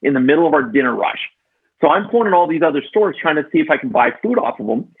food in the middle of our dinner rush. So I'm phoning all these other stores trying to see if I can buy food off of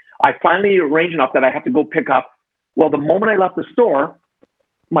them. I finally arrange enough that I have to go pick up. Well, the moment I left the store,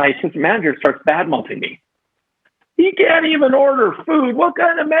 my assistant manager starts bad-mouthing me. He can't even order food. What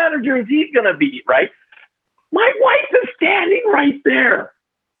kind of manager is he going to be, right? My wife is standing right there.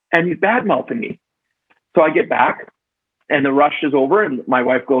 And he's bad-mouthing me. So I get back, and the rush is over, and my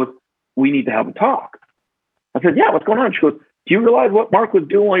wife goes, we need to have a talk. I said, yeah, what's going on? She goes, do you realize what Mark was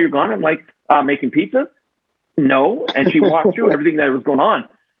doing while you're gone? I'm like, making pizza? No. And she walked through everything that was going on.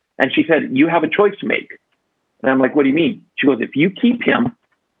 And she said, you have a choice to make. And I'm like, what do you mean? She goes, if you keep him,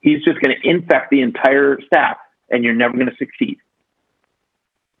 he's just going to infect the entire staff, and you're never going to succeed.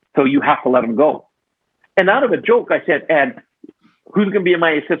 So you have to let him go. And out of a joke, I said, and who's going to be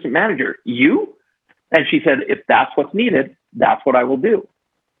my assistant manager? You? And she said, if that's what's needed, that's what I will do.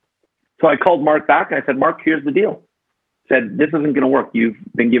 So I called Mark back, and I said, Mark, here's the deal. Said, this isn't going to work. You've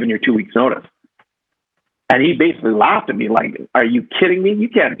been given your 2 weeks notice. And he basically laughed at me like, are you kidding me? You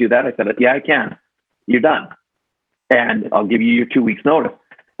can't do that. I said, yeah, I can. You're done. And I'll give you your 2 weeks notice.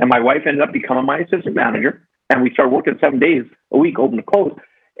 And my wife ended up becoming my assistant manager. And we started working 7 days a week, open to close.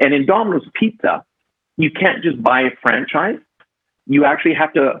 And in Domino's Pizza, you can't just buy a franchise. You actually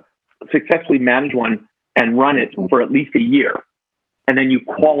have to successfully manage one and run it for at least a year. And then you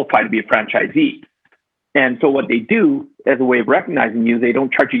qualify to be a franchisee. And so what they do as a way of recognizing you, they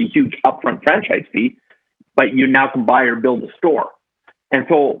don't charge you a huge upfront franchise fee, but you now can buy or build a store. And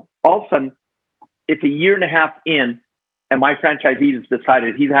so all of a sudden, it's a year and a half in, and my franchisee has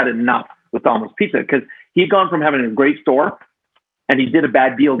decided he's had enough with Domino's Pizza because he'd gone from having a great store, and he did a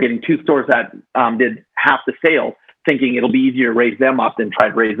bad deal getting 2 stores that did half the sales, thinking it'll be easier to raise them up than try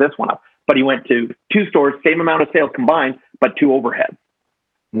to raise this one up. But he went to 2 stores, same amount of sales combined, but 2 overheads.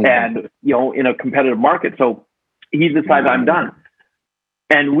 And, in a competitive market. So he decided, I'm done.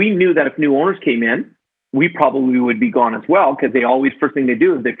 And we knew that if new owners came in, we probably would be gone as well, because they always, first thing they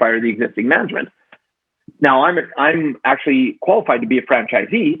do is they fire the existing management. Now I'm actually qualified to be a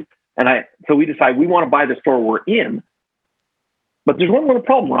franchisee, So we decide we want to buy the store we're in. But there's one little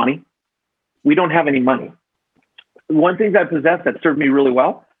problem, Ronnie. We don't have any money. One thing I possess that served me really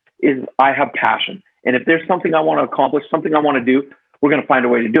well is I have passion. And if there's something I want to accomplish, something I want to do, we're going to find a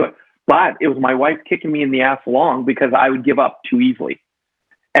way to do it. But it was my wife kicking me in the ass along because I would give up too easily.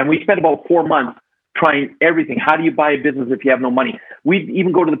 And we spent about 4 months trying everything. How do you buy a business if you have no money? We'd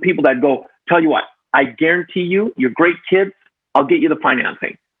even go to the people that go, tell you what, I guarantee you, you're great kids. I'll get you the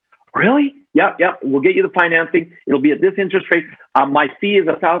financing. Really? Yep. We'll get you the financing. It'll be at this interest rate. My fee is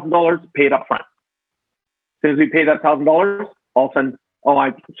 $1,000. Pay it up front. As soon as we pay that $1,000, all of a sudden,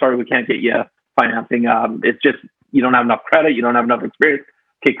 I'm sorry, we can't get you financing. It's just, you don't have enough credit. You don't have enough experience.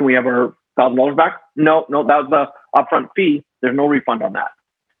 Okay, can we have our $1,000 back? No, that was the upfront fee. There's no refund on that.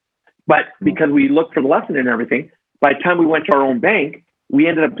 But because we looked for the lesson and everything, by the time we went to our own bank, we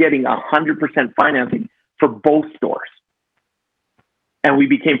ended up getting 100% financing for both stores. And we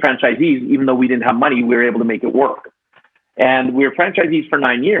became franchisees. Even though we didn't have money, we were able to make it work. And we were franchisees for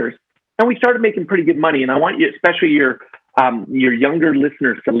 9 years. And we started making pretty good money. And I want you, especially your younger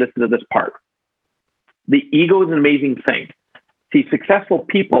listeners, to listen to this part. The ego is an amazing thing. See, successful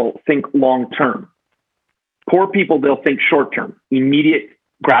people think long-term. Poor people, they'll think short-term, immediate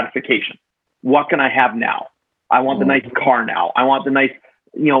gratification. What can I have now? I want the nice car now. I want the nice,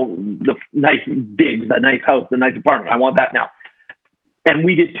 the nice digs, the nice house, the nice apartment. I want that now. And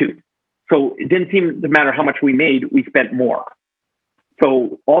we did too. So it didn't seem to matter how much we made, we spent more.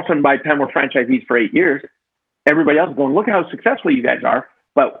 So all of a sudden, by the time we're franchisees for 8 years, everybody else is going, look how successful you guys are.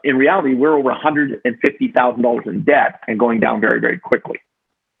 But in reality, we're over $150,000 in debt and going down very, very quickly.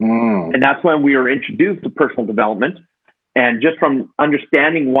 And that's when we were introduced to personal development. And just from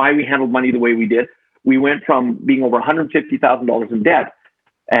understanding why we handled money the way we did, we went from being over $150,000 in debt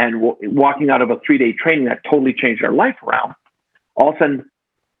and walking out of a 3-day training that totally changed our life around. All of a sudden,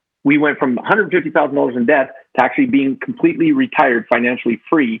 we went from $150,000 in debt to actually being completely retired, financially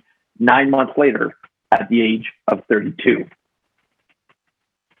free 9 months later at the age of 32.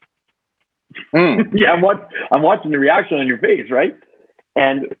 Yeah, I'm watching the reaction on your face, right?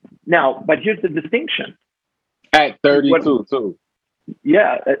 And now, but here's the distinction. At 32, too.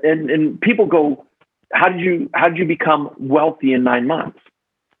 Yeah, and people go, how did you become wealthy in 9 months?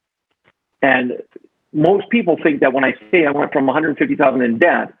 And most people think that when I say I went from $150,000 in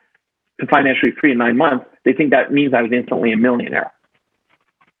debt to financially free in 9 months, they think that means I was instantly a millionaire.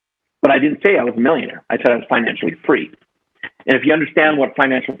 But I didn't say I was a millionaire. I said I was financially free. And if you understand what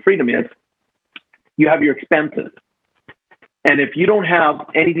financial freedom is, you have your expenses. And if you don't have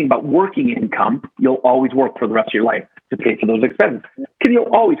anything but working income, you'll always work for the rest of your life to pay for those expenses. Because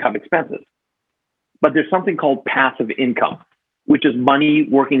you'll always have expenses. But there's something called passive income, which is money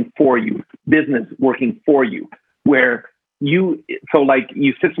working for you, business working for you, where you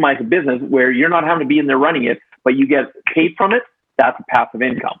systemize a business where you're not having to be in there running it, but you get paid from it. That's a passive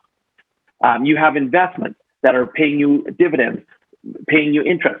income. You have investments that are paying you dividends, paying you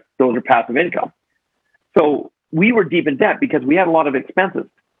interest. Those are passive income. So we were deep in debt because we had a lot of expenses.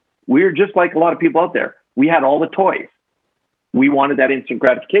 We were just like a lot of people out there. We had all the toys. We wanted that instant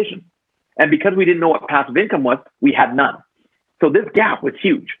gratification. And because we didn't know what passive income was, we had none. So this gap was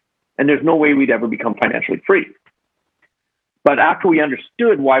huge. And there's no way we'd ever become financially free. But after we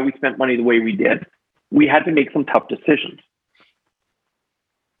understood why we spent money the way we did, we had to make some tough decisions.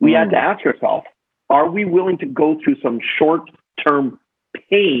 We had to ask ourselves, are we willing to go through some short-term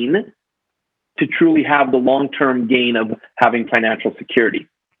pain to truly have the long-term gain of having financial security?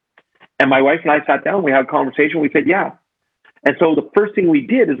 And my wife and I sat down, we had a conversation, we said, yeah. And so the first thing we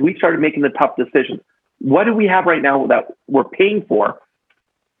did is we started making the tough decisions. What do we have right now that we're paying for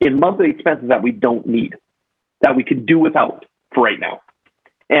in monthly expenses that we don't need, that we could do without for right now?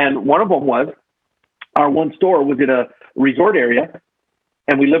 And one of them was our one store was in a resort area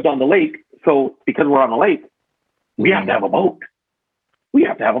and we lived on the lake. So because we're on the lake, we have to have a boat. We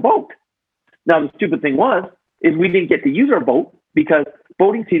have to have a boat. Now, the stupid thing is we didn't get to use our boat because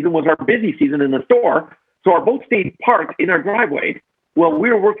boating season was our busy season in the store. So our boat stayed parked in our driveway. Well,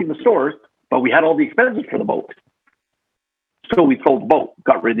 we were working the stores, but we had all the expenses for the boat. So we sold the boat,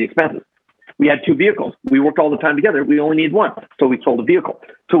 got rid of the expenses. We had 2 vehicles. We worked all the time together. We only need one. So we sold a vehicle.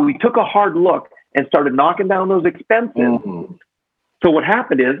 So we took a hard look and started knocking down those expenses. So what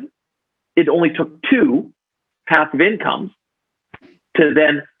happened is it only took 2 passive incomes to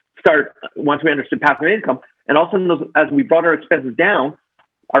then start, once we understood passive income, and also as we brought our expenses down,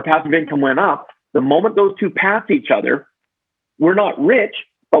 our passive income went up. The moment those 2 pass each other, we're not rich,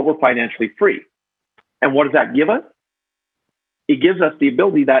 but we're financially free. And what does that give us? It gives us the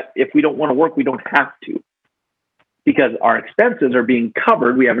ability that if we don't want to work, we don't have to. because our expenses are being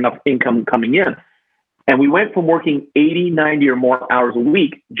covered. We have enough income coming in. And we went from working 80, 90 or more hours a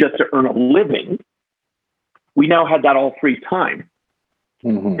week just to earn a living. We now had that all free time.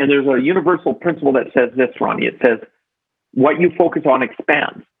 And there's a universal principle that says this, Ronnie. It says, what you focus on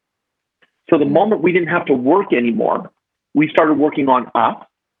expands. So the moment we didn't have to work anymore, we started working on us,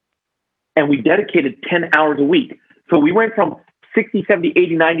 and we dedicated 10 hours a week. So we went from 60, 70,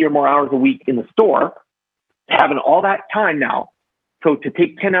 80, 90 or more hours a week in the store to having all that time now. So to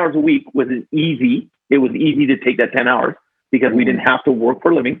take 10 hours a week was easy. It was easy to take that 10 hours because we didn't have to work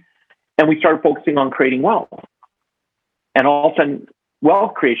for a living. And we started focusing on creating wealth. And all of a sudden,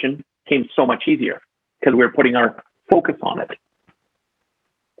 wealth creation came so much easier because we were putting our focus on it.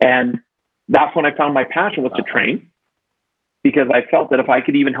 And that's when I found my passion was to train, because I felt that if I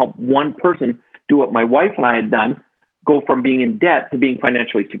could even help one person do what my wife and I had done, go from being in debt to being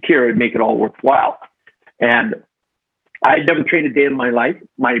financially secure, it'd make it all worthwhile. And I had never trained a day in my life.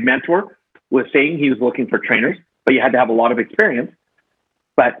 My mentor was saying he was looking for trainers, but you had to have a lot of experience.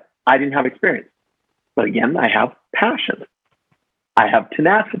 But I didn't have experience. But again, I have passion. I have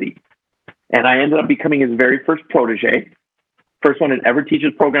tenacity. And I ended up becoming his very first protege, first one that ever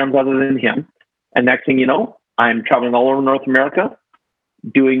teaches programs other than him. And next thing you know, I'm traveling all over North America,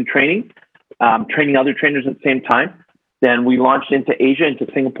 doing training, training other trainers at the same time. Then we launched into Asia, into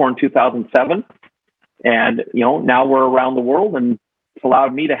Singapore in 2007. And, now we're around the world, and it's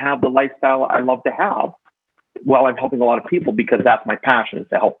allowed me to have the lifestyle I love to have while I'm helping a lot of people, because that's my passion, is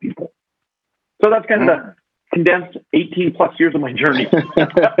to help people. So that's kind of the condensed 18 plus years of my journey.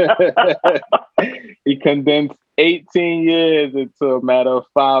 He condensed 18 years into a matter of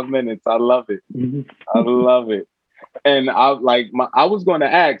 5 minutes. I love it. I love it. And I was going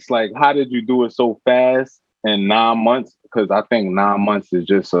to ask, how did you do it so fast in 9 months? Because I think 9 months is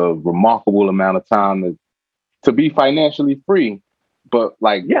just a remarkable amount of time to be financially free. But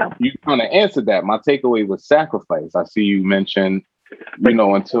you kind of answered that. My takeaway was sacrifice. I see you mentioned,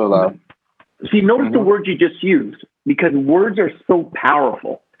 until See, notice the words you just used, because words are so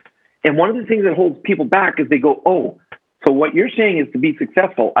powerful. And one of the things that holds people back is they go, oh, so what you're saying is to be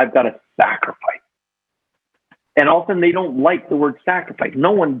successful, I've got to sacrifice. And all of a sudden they don't like the word sacrifice.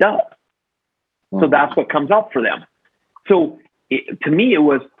 No one does. So that's what comes up for them. So to me, it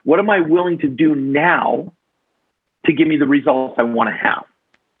was, what am I willing to do now to give me the results I want to have?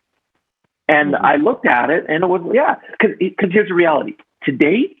 And I looked at it and it was, because here's the reality.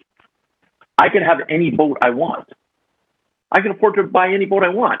 Today, I can have any boat I want. I can afford to buy any boat I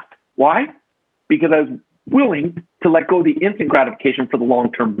want. Why? Because I was willing to let go of the instant gratification for the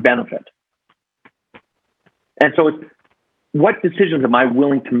long-term benefit. And so it's, what decisions am I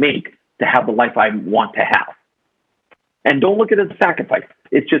willing to make to have the life I want to have? And don't look at it as a sacrifice.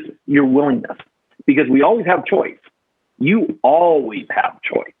 It's just your willingness, because we always have choice. You always have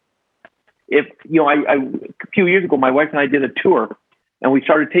choice. If, a few years ago, my wife and I did a tour, and we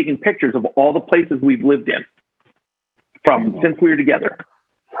started taking pictures of all the places we've lived in since we were together.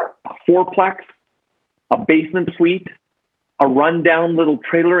 A fourplex, a basement suite, a rundown little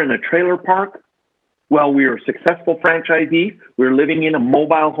trailer in a trailer park. Well, we were a successful franchisee. We were living in a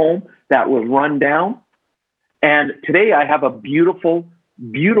mobile home that was run down. And today I have a beautiful,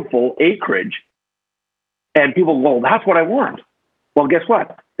 beautiful acreage. And people go, well, that's what I want. Well, guess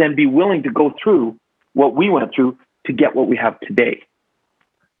what? Then be willing to go through what we went through to get what we have today.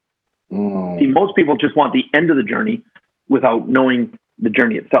 See, most people just want the end of the journey without knowing the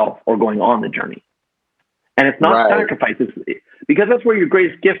journey itself or going on the journey. And it's not sacrifices, because that's where your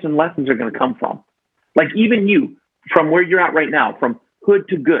greatest gifts and lessons are going to come from. Like even you, from where you're at right now, from hood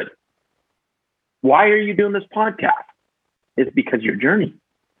to good. Why are you doing this podcast? It's because your journey.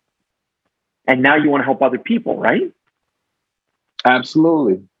 And now you want to help other people, right?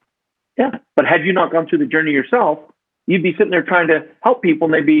 Absolutely. Yeah. But had you not gone through the journey yourself, you'd be sitting there trying to help people,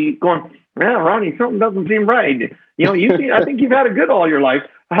 and they'd be going, yeah, Ronnie, something doesn't seem right. I think you've had it good all your life.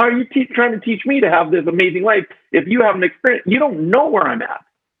 How are you trying to teach me to have this amazing life if you haven't experienced? You don't know where I'm at.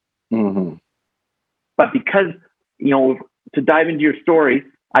 But because, to dive into your story,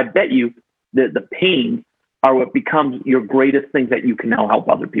 I bet you that the pain are what becomes your greatest things that you can now help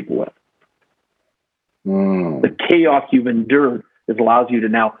other people with. The chaos you've endured allows you to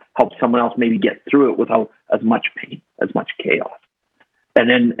now help someone else maybe get through it without as much pain, as much chaos.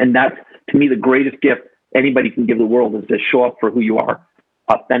 And that's, to me, the greatest gift anybody can give the world, is to show up for who you are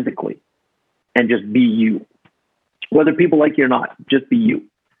authentically and just be you. Whether people like you or not, just be you.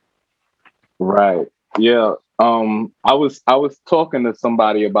 Right. Yeah. I was talking to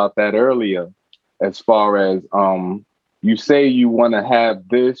somebody about that earlier, as far as You say you want to have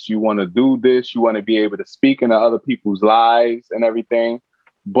this, you want to do this, you want to be able to speak into other people's lives and everything.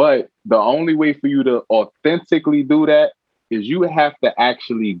 But the only way for you to authentically do that is you have to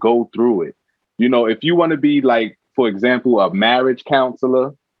actually go through it. You know, if you want to be like, for example, a marriage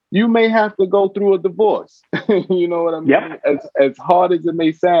counselor, you may have to go through a divorce. You know what I mean? Yep. As hard as it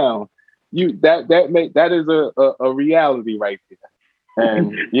may sound, that is a reality right there.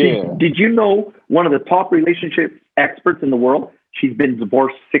 And yeah. Did you know one of the top relationship experts in the world? She's been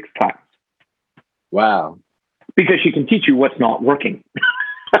divorced 6 times. Wow. Because she can teach you what's not working.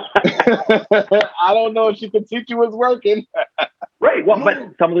 I don't know if she could teach you what's working. Right. Well, but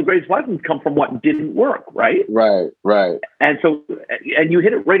some of the greatest lessons come from what didn't work, right? Right. And so, and you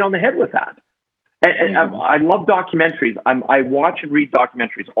hit it right on the head with that. And I love documentaries. I watch and read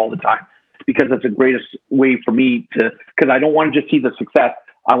documentaries all the time because that's the greatest way for me to, because I don't want to just see the success.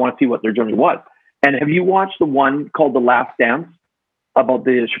 I want to see what their journey was. And have you watched the one called The Last Dance about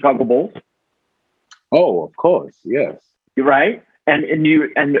the Chicago Bulls? Oh, of course. Yes. Right.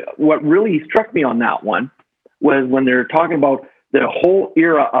 And what really struck me on that one was when they're talking about the whole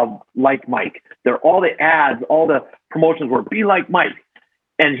era of Like Mike. All the ads, all the promotions were be like Mike.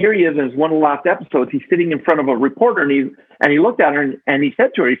 And here he is in one of the last episodes. He's sitting in front of a reporter and he looked at her and he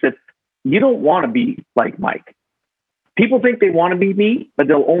said to her, he said, "You don't want to be like Mike. People think they want to be me, but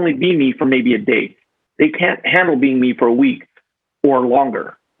they'll only be me for maybe a day. They can't handle being me for a week or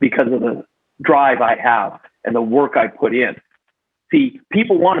longer because of the drive I have and the work I put in." See,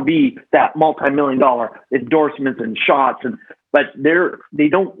 people want to be that multi-million-dollar endorsements and shots, but they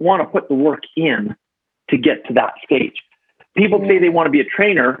don't want to put the work in to get to that stage. People say they want to be a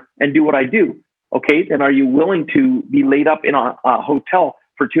trainer and do what I do. Okay, then are you willing to be laid up in a hotel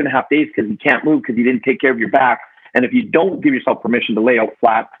for 2.5 days because you can't move because you didn't take care of your back? And if you don't give yourself permission to lay out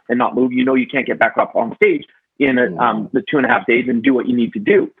flat and not move, you know you can't get back up on stage in the 2.5 days and do what you need to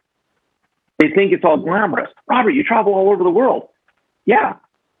do. They think it's all glamorous. Robert, you travel all over the world. Yeah,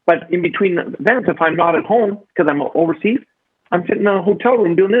 but in between the events, if I'm not at home because I'm overseas, I'm sitting in a hotel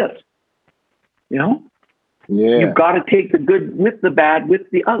room doing this. You know? Yeah. You've got to take the good with the bad, with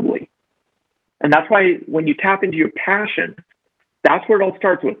the ugly. And that's why when you tap into your passion, that's where it all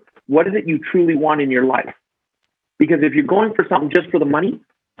starts with. What is it you truly want in your life? Because if you're going for something just for the money,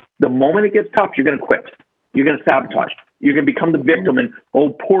 the moment it gets tough, you're going to quit. You're going to sabotage. You're going to become the victim and,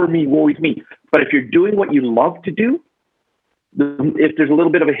 oh, poor me, woe is me. But if you're doing what you love to do, if there's a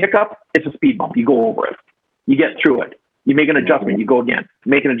little bit of a hiccup, it's a speed bump. You go over it. You get through it. You make an adjustment. You go again.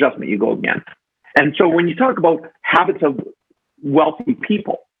 Make an adjustment. You go again. And so when you talk about habits of wealthy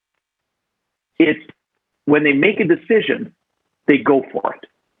people, it's when they make a decision, they go for it.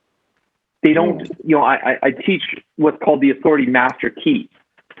 They don't, I teach what's called the Authority Master Key.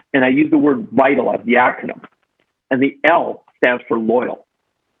 And I use the word vital as the acronym. And the L stands for loyal.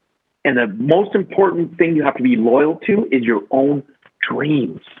 And the most important thing you have to be loyal to is your own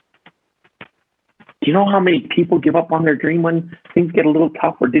dreams. Do you know how many people give up on their dream when things get a little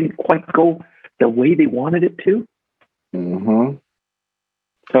tough or didn't quite go the way they wanted it to? Mm-hmm.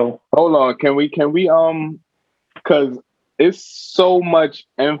 So hold on, can we because it's so much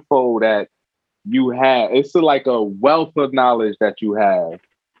info that you have. It's like a wealth of knowledge that you have.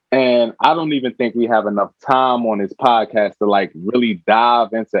 And I don't even think we have enough time on this podcast to like really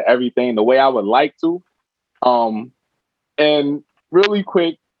dive into everything the way I would like to. And really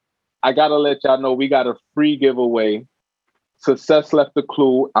quick, I gotta let y'all know we got a free giveaway. Success left a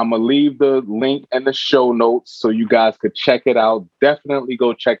clue. I'm gonna leave the link in the show notes so you guys could check it out. Definitely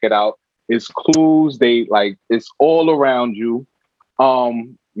go check it out. It's clues. It's all around you.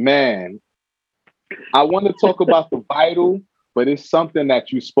 Man, I want to talk about the vital, but it's something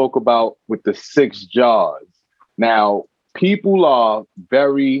that you spoke about with the 6 jars. Now, people are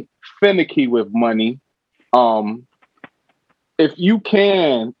very finicky with money. If you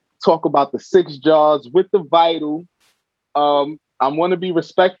can talk about the 6 jars with the vital, I want to be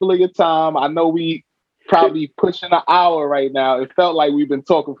respectful of your time. I know we probably pushing an hour right now. It felt like we've been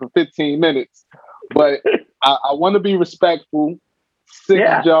talking for 15 minutes, but I want to be respectful. 6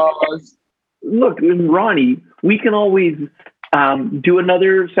 jars. Look, Ronnie, we can always do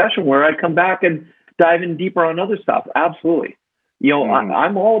another session where I come back and dive in deeper on other stuff. Absolutely.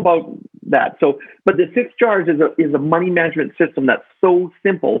 I'm all about that. So, but the 6 jars is a money management system that's so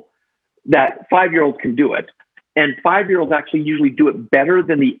simple that 5-year-olds can do it. And 5-year-olds actually usually do it better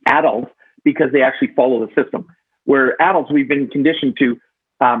than the adults because they actually follow the system. Where adults, we've been conditioned to,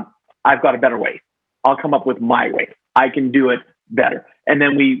 I've got a better way. I'll come up with my way. I can do it better. And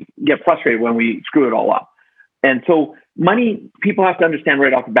then we get frustrated when we screw it all up. And so money, people have to understand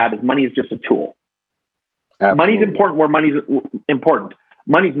right off the bat is money is just a tool. Absolutely. Money's important where money's important.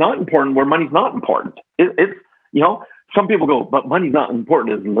 Money's not important where money's not important. It's, some people go, but money's not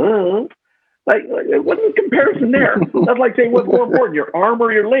important as love. Like, what's the comparison there? That's like saying, what's more important, your arm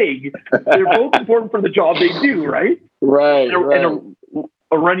or your leg? They're both important for the job they do, right? Right. And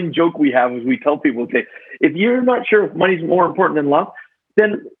a running joke we have is we tell people, okay, if you're not sure if money's more important than love,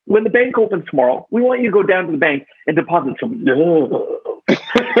 then when the bank opens tomorrow, we want you to go down to the bank and deposit some love.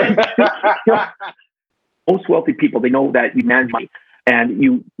 Most wealthy people, they know that you manage money and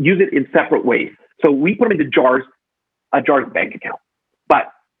you use it in separate ways. So we put them into jars, a jar's bank account.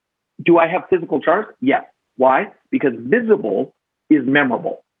 But do I have physical jars? Yes. Why? Because visible is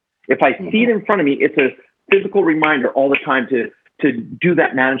memorable. If I see it in front of me, it's a physical reminder all the time to do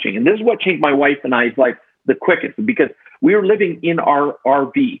that managing. And this is what changed my wife and I's life the quickest, because we were living in our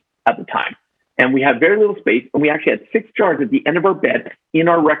RV at the time. And we had very little space, and we actually had 6 jars at the end of our bed in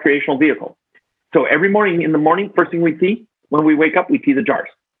our recreational vehicle. So every morning, first thing we see, when we wake up, we see the jars.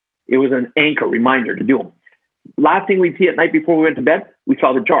 It was an anchor reminder to do them. Last thing we'd see at night before we went to bed, we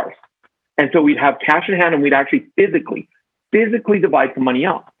saw the jars. And so we'd have cash in hand, and we'd actually physically divide the money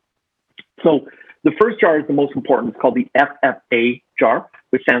out. So the first jar is the most important. It's called the FFA jar,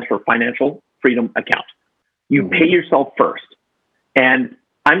 which stands for Financial Freedom Account. You pay yourself first. And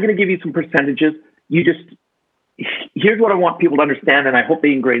I'm going to give you some percentages. Here's what I want people to understand, and I hope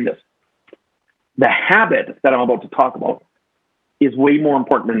they ingrain this. The habit that I'm about to talk about is way more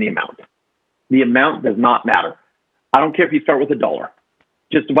important than the amount. The amount does not matter. I don't care if you start with $1.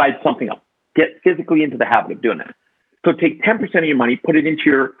 Just divide something up. Get physically into the habit of doing that. So take 10% of your money, put it into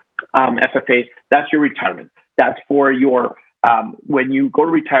your FFA. That's your retirement. That's for your, when you go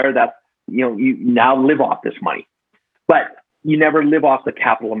to retire, that's, you now live off this money. But you never live off the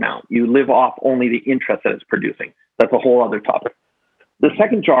capital amount. You live off only the interest that it's producing. That's a whole other topic. The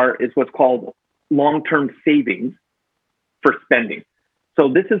second jar is what's called long-term savings for spending. So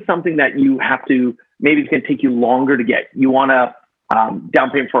this is something that you have to, maybe it's going to take you longer to get. You want a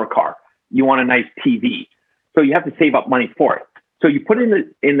down payment for a car. You want a nice TV. So you have to save up money for it. So you put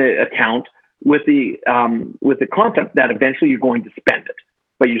it in the account with the concept that eventually you're going to spend it,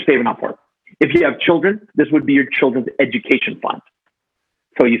 but you're saving up for it. If you have children, this would be your children's education fund.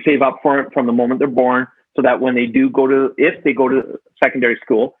 So you save up for it from the moment they're born, so that when they do if they go to secondary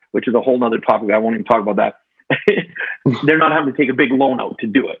school, which is a whole nother topic, I won't even talk about that, they're not having to take a big loan out to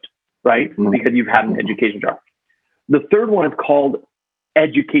do it, right? Because you've had an education jar. The third one is called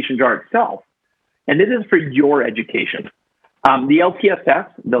education jar itself. And this is for your education. The LTSS,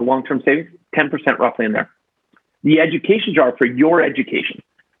 the long-term savings, 10% roughly in there. The education jar for your education.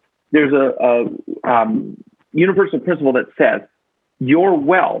 There's a universal principle that says your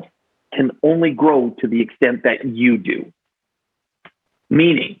wealth can only grow to the extent that you do.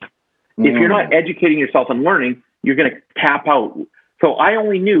 Meaning, if you're not educating yourself and learning, you're going to tap out. So I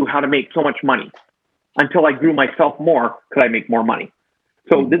only knew how to make so much money until I grew myself more. Could I make more money?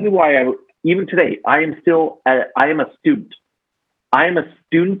 So this is why even today, I am a student. I am a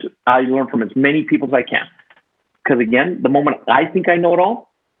student. I learn from as many people as I can. Because again, the moment I think I know it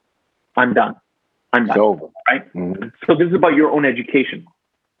all, I'm done. I'm done. Over. Right? So this is about your own education.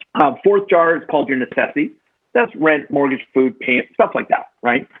 Fourth jar is called your necessities. That's rent, mortgage, food, payment, stuff like that,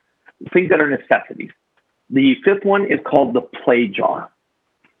 right? Things that are necessities. The fifth one is called the play jar.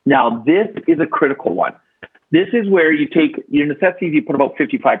 Now, this is a critical one. This is where you take your necessities, you put about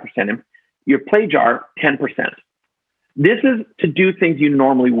 55% in, your play jar, 10%. This is to do things you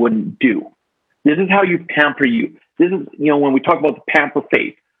normally wouldn't do. This is how you pamper you. This is, when we talk about the pamper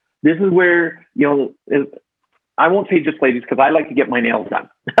phase, this is where, I won't say just ladies, because I like to get my nails done.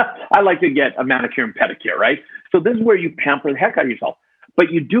 I like to get a manicure and pedicure, right? So this is where you pamper the heck out of yourself,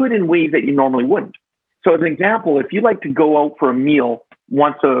 but you do it in ways that you normally wouldn't. So as an example, if you like to go out for a meal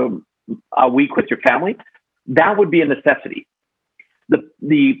once a week with your family, that would be a necessity.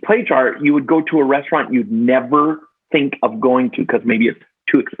 The play jar, you would go to a restaurant you'd never think of going to because maybe it's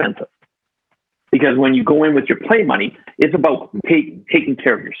too expensive. Because when you go in with your play money, it's about taking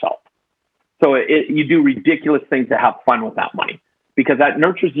care of yourself. So you do ridiculous things to have fun with that money because that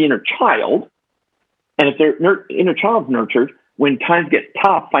nurtures the inner child. And if their inner child's nurtured, when times get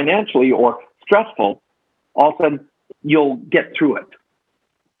tough financially or stressful, all of a sudden you'll get through it.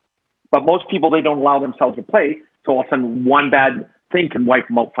 But most people, they don't allow themselves to play. So all of a sudden one bad thing can wipe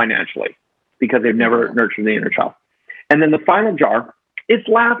them out financially because they've never nurtured the inner child. And then the final jar, it's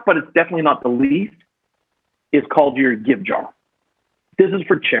last, but it's definitely not the least, is called your give jar. This is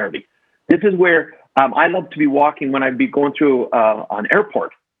for charity. This is where I love to be walking when I'd be going through an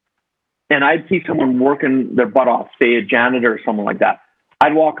airport and I'd see someone working their butt off, say a janitor or someone like that.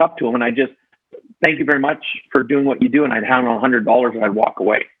 I'd walk up to them and I just thank you very much for doing what you do. And I'd hand them $100 and I'd walk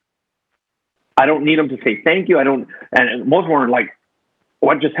away. I don't need them to say thank you. And most of them are like,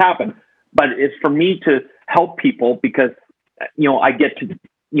 what just happened? But it's for me to help people because, I get to,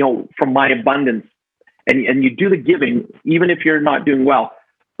 from my abundance and you do the giving, even if you're not doing well.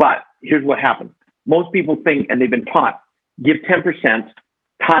 But here's what happens. Most people think, and they've been taught, give 10%,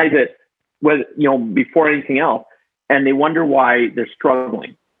 tithe it with, before anything else. And they wonder why they're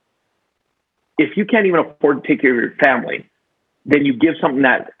struggling. If you can't even afford to take care of your family, then you give something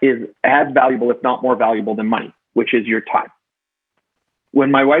that is as valuable, if not more valuable than money, which is your time.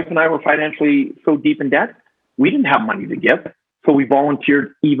 When my wife and I were financially so deep in debt, we didn't have money to give. So we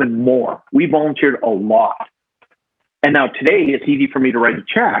volunteered even more. We volunteered a lot. And now today it's easy for me to write a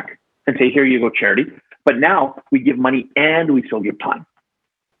check and say, here you go, charity. But now we give money and we still give time.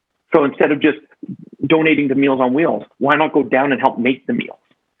 So instead of just donating to Meals on Wheels, why not go down and help make the meals?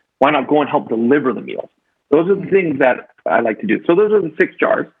 Why not go and help deliver the meals? Those are the things that I like to do. So those are the 6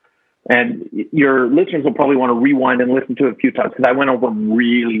 jars. And your listeners will probably want to rewind and listen to it a few times because I went over them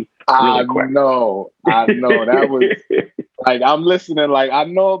really quick. I know. That was like, I'm listening, like, I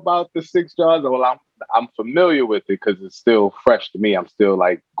know about the 6 jars. Well, I'm familiar with it because it's still fresh to me. I'm still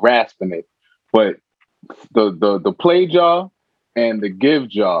like grasping it. But the play jar and the give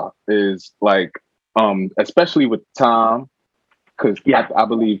jar is like, especially with time, because I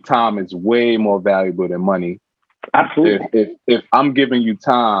believe time is way more valuable than money. Absolutely. If I'm giving you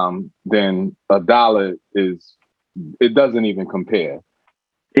time, then $1 it doesn't even compare.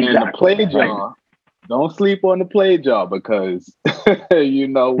 Exactly. And the play jar, don't sleep on the play jar because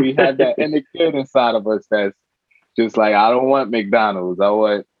we have that inner kid inside of us that's just like, I don't want McDonald's. I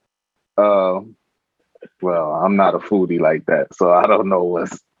want well, I'm not a foodie like that, so I don't know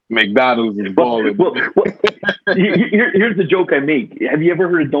what's McDonald's is balling. Well, here's the joke I make. Have you ever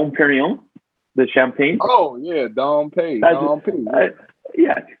heard of Dom Perignon, the champagne? Oh yeah, Dom P.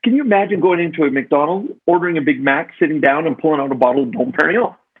 Yeah. Can you imagine going into a McDonald's, ordering a Big Mac, sitting down and pulling out a bottle of Dom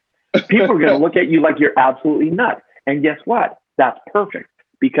Perignon? People are going to look at you like you're absolutely nuts. And guess what? That's perfect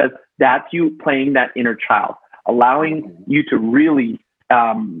because that's you playing that inner child, allowing you to really,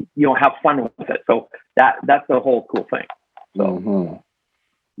 have fun with it. So that's the whole cool thing. So.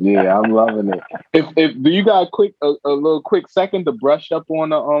 Yeah, I'm loving it. If do you got a little quick second to brush up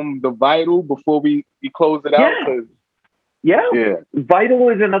on the Vital before we close it out? Yeah. Vital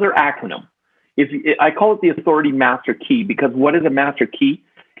is another acronym. I call it the Authority Master Key because what is a master key?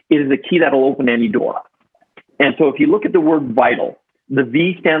 It is a key that will open any door. And so if you look at the word vital, the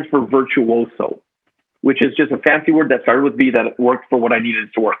V stands for virtuoso, which is just a fancy word that started with V that worked for what I needed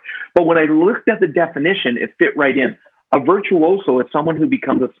it to work. But when I looked at the definition, it fit right in. A virtuoso is someone who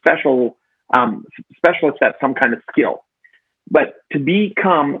becomes a specialist at some kind of skill. But to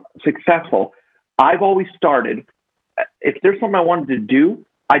become successful, I've always started, if there's something I wanted to do,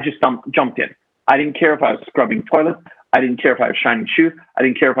 I just jumped in. I didn't care if I was scrubbing toilets. I didn't care if I was shining shoes. I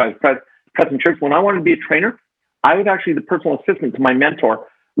didn't care if I was pressing shirts. When I wanted to be a trainer, I was actually the personal assistant to my mentor,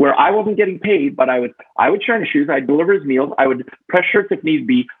 where I wasn't getting paid, but I would shine his shoes. I'd deliver his meals. I would press shirts if need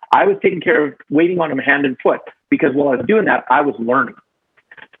be. I was taking care of waiting on him hand and foot because while I was doing that, I was learning.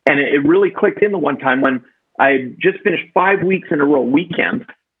 And it really clicked in the one time when I just finished 5 weeks in a row, weekends,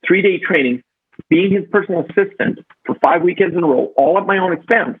 3-day training, being his personal assistant for 5 weekends in a row, all at my own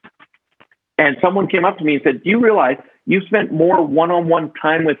expense. And someone came up to me and said, do you realize you spent more one-on-one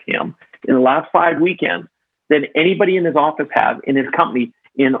time with him in the last 5 weekends than anybody in his office has in his company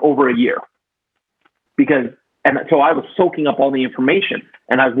in over a year? And so I was soaking up all the information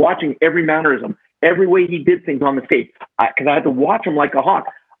and I was watching every mannerism, every way he did things on the stage, because I had to watch him like a hawk.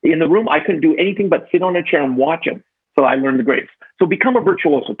 In the room, I couldn't do anything but sit on a chair and watch him. So I learned the grades. So become a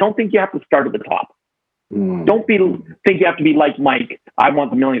virtuoso. Don't think you have to start at the top. Don't think you have to be like Mike. I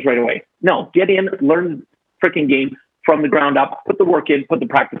want the millions right away. No, get in, learn the freaking game from the ground up, put the work in, put the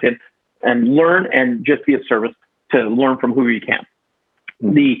practice in, and learn and just be of service to learn from who you can.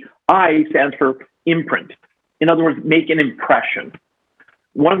 The I stands for imprint. In other words, make an impression.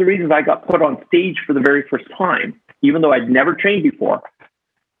 One of the reasons I got put on stage for the very first time, even though I'd never trained before,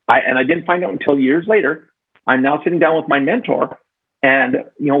 and I didn't find out until years later, I'm now sitting down with my mentor and,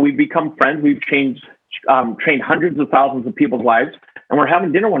 we've become friends. We've trained hundreds of thousands of people's lives. And we're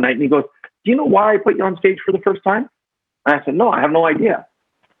having dinner one night and he goes, do you know why I put you on stage for the first time? And I said, no, I have no idea.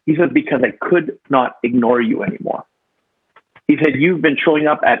 He said, because I could not ignore you anymore. He said, you've been showing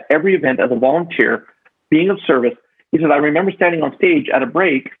up at every event as a volunteer, being of service. He said, I remember standing on stage at a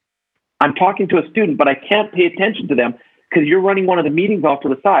break. I'm talking to a student, but I can't pay attention to them because you're running one of the meetings off to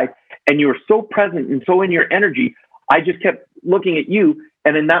the side and you were so present and so in your energy. I just kept looking at you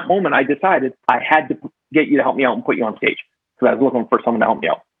And in that moment, I decided I had to get you to help me out and put you on stage because I was looking for someone to help me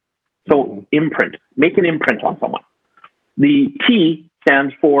out. So imprint, make an imprint on someone. The T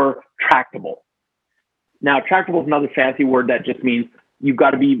stands for tractable. Now, tractable is another fancy word that just means you've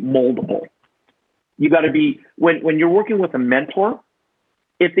got to be moldable. You got to be, when you're working with a mentor,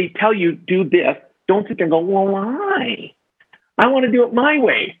 if they tell you do this, don't sit there and go, well, why? I want to do it my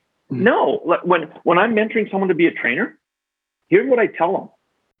way. No, when I'm mentoring someone to be a trainer, here's what I tell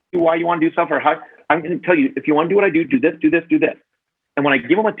them. Why you want to do stuff or how, I'm going to tell you, if you want to do what I do, do this, do this, do this. And when I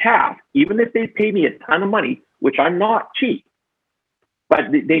give them a task, even if they pay me a ton of money, which I'm not cheap,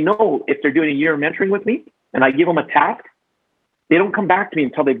 but they know if they're doing a year of mentoring with me and I give them a task, they don't come back to me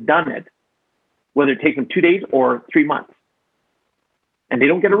until they've done it, whether it takes them 2 days or 3 months. And they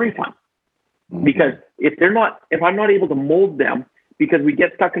don't get a refund. Because if I'm not able to mold them, because we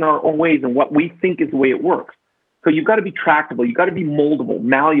get stuck in our own ways and what we think is the way it works. So you've got to be tractable. You've got to be moldable,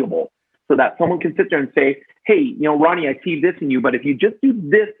 malleable, so that someone can sit there and say, hey, Ronnie, I see this in you, but if you just do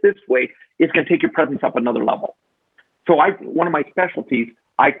this way, it's going to take your presence up another level. So one of my specialties,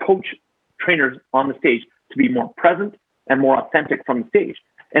 I coach trainers on the stage to be more present and more authentic from the stage.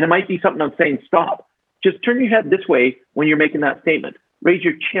 And it might be something I'm saying, stop. Just turn your head this way when you're making that statement. Raise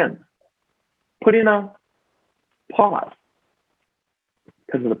your chin. Put in a pause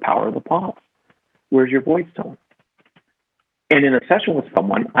because of the power of the pause. Where's your voice tone? And in a session with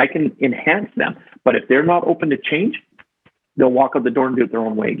someone, I can enhance them. But if they're not open to change, they'll walk out the door and do it their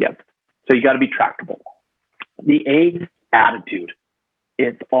own way again. So you got to be tractable. The A, attitude.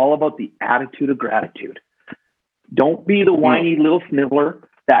 It's all about the attitude of gratitude. Don't be the whiny little sniveler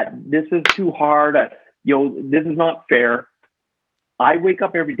that this is too hard. This is not fair. I wake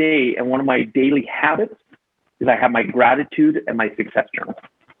up every day and one of my daily habits is I have my gratitude and my success journal.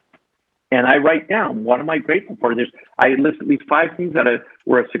 And I write down, what am I grateful for? I list at least 5 things that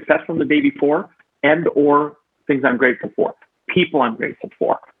were a success from the day before and or things I'm grateful for, people I'm grateful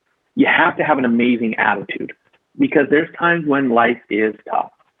for. You have to have an amazing attitude because there's times when life is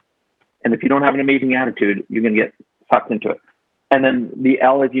tough. And if you don't have an amazing attitude, you're going to get sucked into it. And then the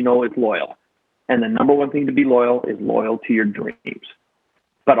L, as you know, is loyal. And the number one thing to be loyal is loyal to your dreams.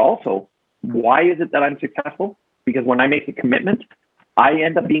 But also, why is it that I'm successful? Because when I make a commitment, I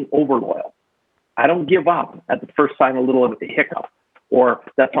end up being over loyal. I don't give up at the first sign a little of a hiccup or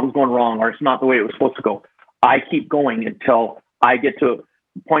that something's going wrong or it's not the way it was supposed to go. I keep going until I get to a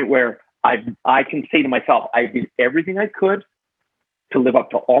point where I can say to myself, I did everything I could to live up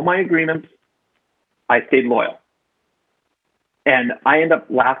to all my agreements. I stayed loyal. And I end up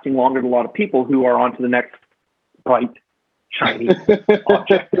lasting longer than a lot of people who are on to the next bright, shiny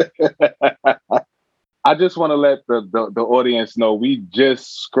object. I just want to let the audience know we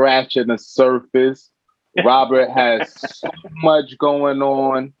just scratching the surface. Robert has so much going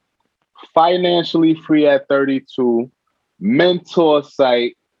on. Financially free at 32, mentor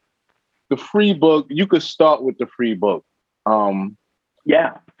site, the free book. You could start with the free book.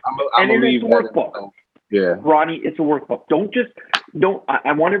 Yeah. I'm gonna leave that. Workbook. Yeah. Ronnie, it's a workbook.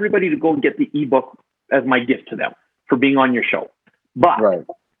 I want everybody to go and get the ebook as my gift to them for being on your show. But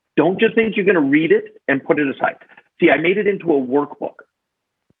don't just think you're going to read it and put it aside. See, I made it into a workbook.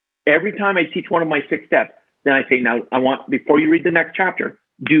 Every time I teach one of my 6 steps, then I say, now before you read the next chapter,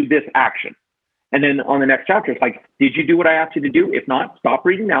 do this action. And then on the next chapter, it's like, did you do what I asked you to do? If not, stop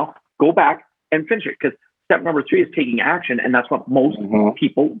reading now, go back and finish it. Because step number 3 is taking action. And that's what most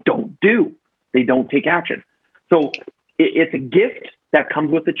people don't do. They don't take action. So it's a gift that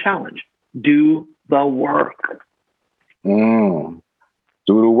comes with the challenge. Do the work. Do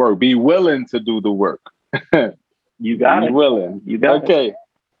the work. Be willing to do the work. You got it. Willing. You got it. Okay.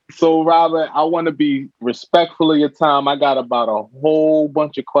 So, Robert, I want to be respectful of your time. I got about a whole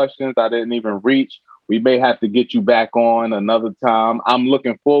bunch of questions I didn't even reach. We may have to get you back on another time. I'm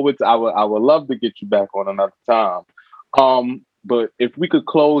looking forward to. I would love to get you back on another time. But if we could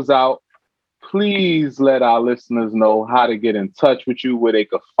close out, please let our listeners know how to get in touch with you, where they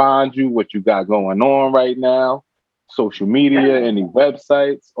could find you, what you got going on right now, social media, any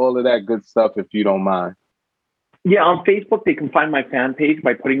websites, all of that good stuff, if you don't mind. Yeah, on Facebook, they can find my fan page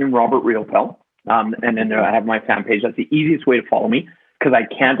by putting in Robert Riopel. And then I have my fan page. That's the easiest way to follow me because I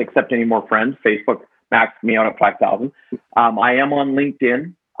can't accept any more friends. Facebook maxed me out at 5,000. I am on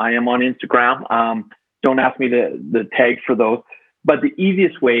LinkedIn. I am on Instagram. Don't ask me the tag for those. But the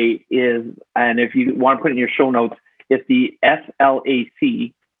easiest way is, and if you want to put it in your show notes, it's the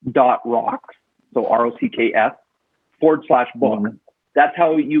slac.rocks, so ROCKS /book. That's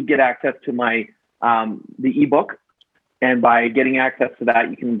how you get access to my the ebook. And by getting access to that,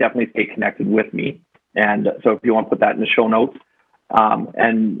 you can definitely stay connected with me. And so if you want to put that in the show notes.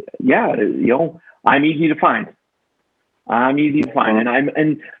 And yeah, I'm easy to find.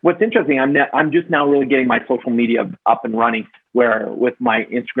 And what's interesting, I'm just now really getting my social media up and running, where with my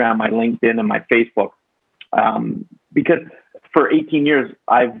Instagram, my LinkedIn, and my Facebook, because for 18 years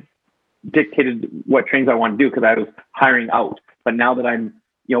I've dictated what trainings I want to do because I was hiring out. But now that I'm,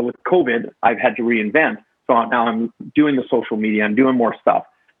 with COVID, I've had to reinvent. So now I'm doing the social media. I'm doing more stuff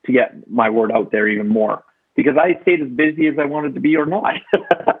to get my word out there even more, because I stayed as busy as I wanted to be or not.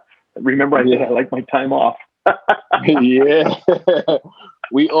 Remember, I said I like my time off. Yeah,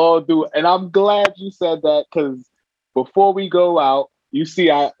 we all do. And I'm glad you said that, because before we go out, you see,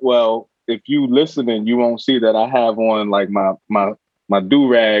 if you listening, you won't see that I have on like my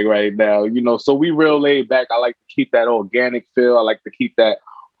do-rag right now, so we real laid back. I like to keep that organic feel. I like to keep that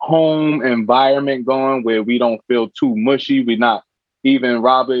home environment going where we don't feel too mushy. We're not even,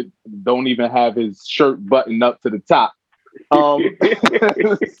 Robert don't even have his shirt buttoned up to the top. So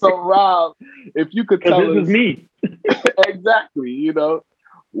Rob, if you could tell us, this is me. Exactly,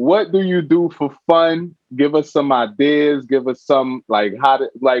 what do you do for fun? Give us some ideas. Give us some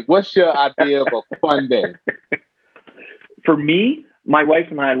what's your idea of a fun day? For me, my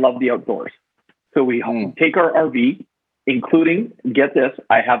wife and I love the outdoors. So we take our RV, including, get this,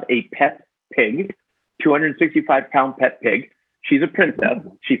 I have a pet pig, 265-pound pet pig. She's a princess.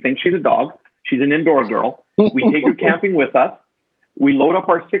 She thinks she's a dog. She's an indoor girl. We take her camping with us. We load up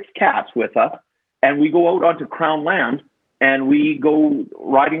our 6 cats with us, and we go out onto Crown land, and we go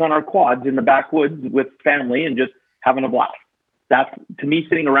riding on our quads in the backwoods with family and just having a blast. That's, to me,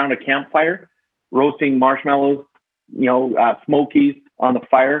 sitting around a campfire, roasting marshmallows, smokies on the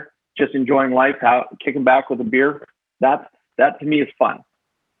fire, just enjoying life, kicking back with a beer. That to me is fun.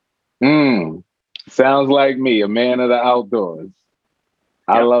 Sounds like me, a man of the outdoors.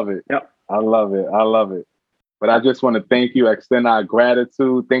 I love it. Yep. I love it. But I just want to thank you, extend our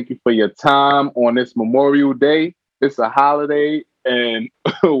gratitude. Thank you for your time on this Memorial Day. It's a holiday, and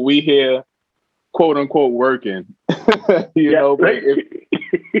we here, quote unquote, working. But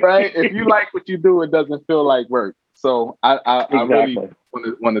if you like what you do, it doesn't feel like work. So I really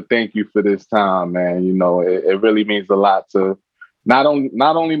want to thank you for this time, man. It really means a lot to not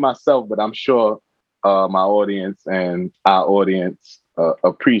only myself, but I'm sure my audience and our audience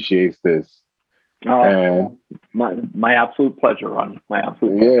appreciates this. And my absolute pleasure, Ron. My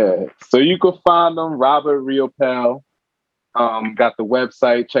absolute pleasure. Yeah. So you can find them, Robert Riopel. Got the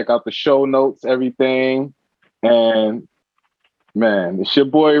website. Check out the show notes, everything. And man, it's your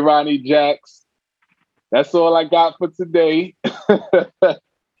boy Ronnie Jacks. That's all I got for today.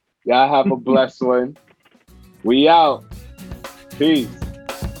 Y'all have a blessed one. We out. Peace.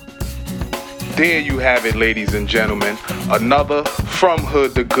 There you have it, ladies and gentlemen. Another From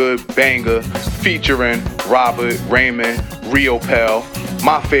Hood to Good banger featuring Robert Raymond Riopel.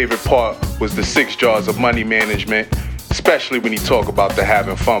 My favorite part was the 6 jars of money management, especially when you talk about the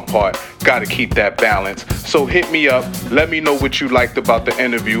having fun part. Gotta keep that balance. So hit me up. Let me know what you liked about the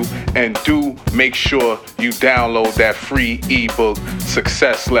interview. And do make sure you download that free ebook,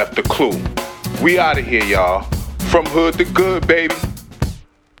 Success Left a Clue. We out of here, y'all. From Hood to Good, baby.